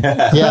Jean.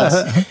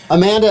 Yes.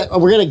 Amanda,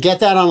 we're going to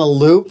get that on a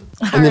loop.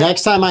 And the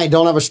next time I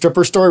don't have a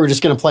stripper story, we're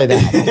just going to play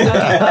that. Okay,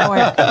 that'll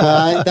work.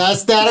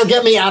 That'll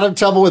get me out of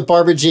trouble with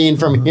Barbara Jean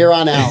from here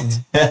on out.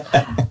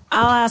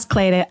 I'll ask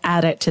Clay to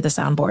add it to the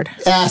soundboard.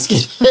 Ask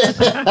it.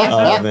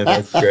 Oh, man,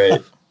 that's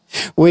great.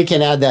 We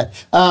can add that.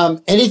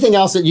 Anything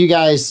else that you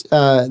guys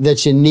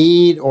that you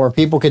need, or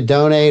people could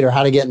donate, or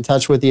how to get in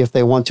touch with you if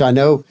they want to? I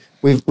know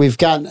we've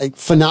gotten a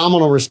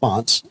phenomenal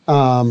response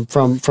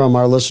from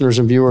our listeners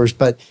and viewers,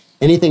 but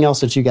anything else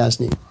that you guys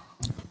need?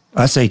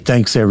 I say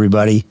thanks,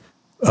 everybody.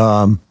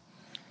 I'm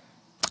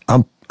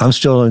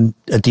still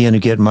at the end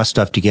of getting my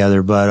stuff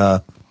together,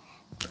 but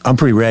I'm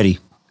pretty ready.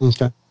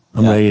 Okay.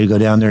 I'm ready to go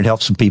down there and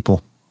help some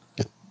people.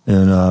 Yeah.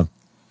 And I'm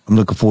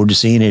looking forward to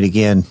seeing it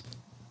again.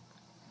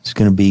 It's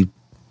going to be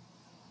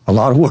a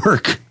lot of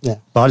work, Yeah.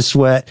 a lot of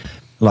sweat,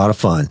 a lot of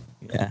fun.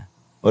 Yeah.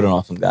 What an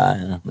awesome guy.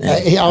 Man,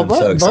 I'm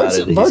Bert's, so excited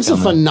that he's Bert's a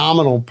coming.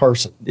 phenomenal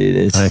person.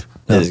 Dude, Hey,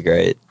 it is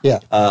great. Yeah.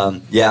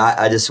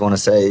 I just want to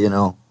say,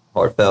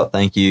 heartfelt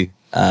thank you.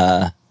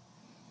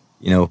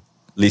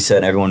 Lisa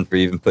and everyone for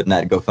even putting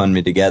that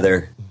GoFundMe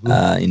together.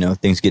 Mm-hmm.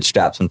 Things get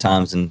strapped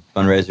sometimes and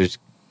fundraisers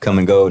come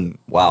and go. And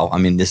wow, I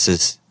mean,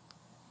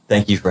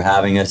 thank you for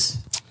having us,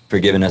 for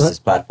giving us this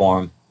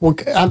platform. Well,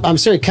 I'm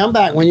serious. Come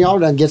back when y'all are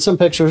done. Get some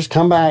pictures.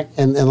 Come back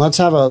and let's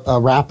have a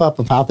wrap up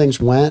of how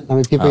things went. I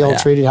mean, people y'all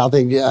treated, how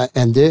they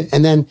and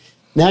then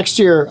next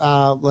year,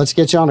 let's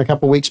get you on a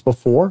couple weeks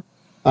before,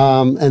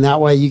 and that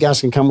way you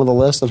guys can come with a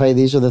list of, hey,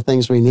 these are the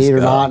things we need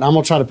or not. I'm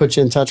gonna try to put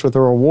you in touch with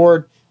Earl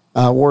Ward.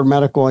 Ward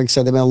Medical, like I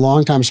said, they've been a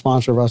long-time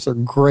sponsor of us. They're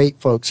great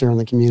folks here in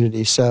the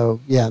community. So,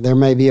 yeah, there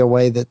may be a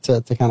way that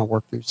to kind of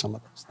work through some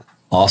of those things.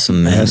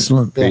 Awesome, man.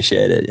 Excellent.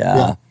 Appreciate it.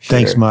 Yeah. Sure.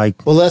 Thanks,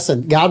 Mike. Well,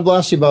 listen, God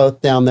bless you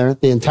both down there,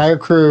 the entire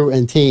crew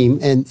and team,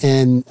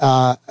 and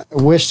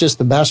wish just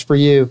the best for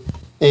you.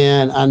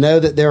 And I know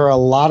that there are a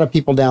lot of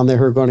people down there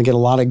who are going to get a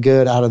lot of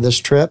good out of this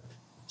trip.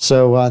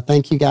 So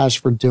thank you guys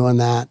for doing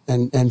that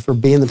and for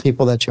being the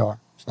people that you are.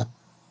 So,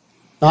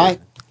 all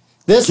right.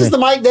 This is the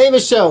Mike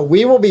Davis Show.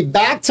 We will be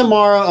back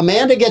tomorrow.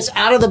 Amanda gets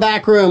out of the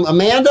back room.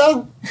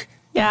 Amanda,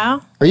 Yeah,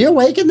 are you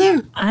awake in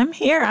there? I'm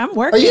here. I'm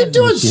working. Are you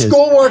doing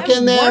schoolwork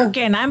in there?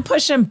 Working. I'm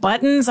pushing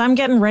buttons. I'm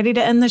getting ready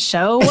to end the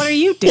show. What are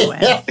you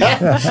doing?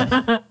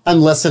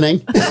 I'm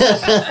listening.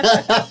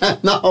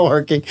 Not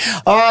working.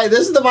 All right,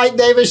 this is the Mike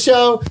Davis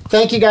Show.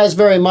 Thank you guys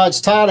very much,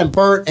 Todd and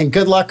Bert, and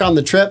good luck on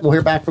the trip. We'll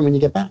hear back from when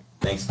you get back.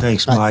 Thanks.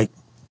 Thanks, Mike.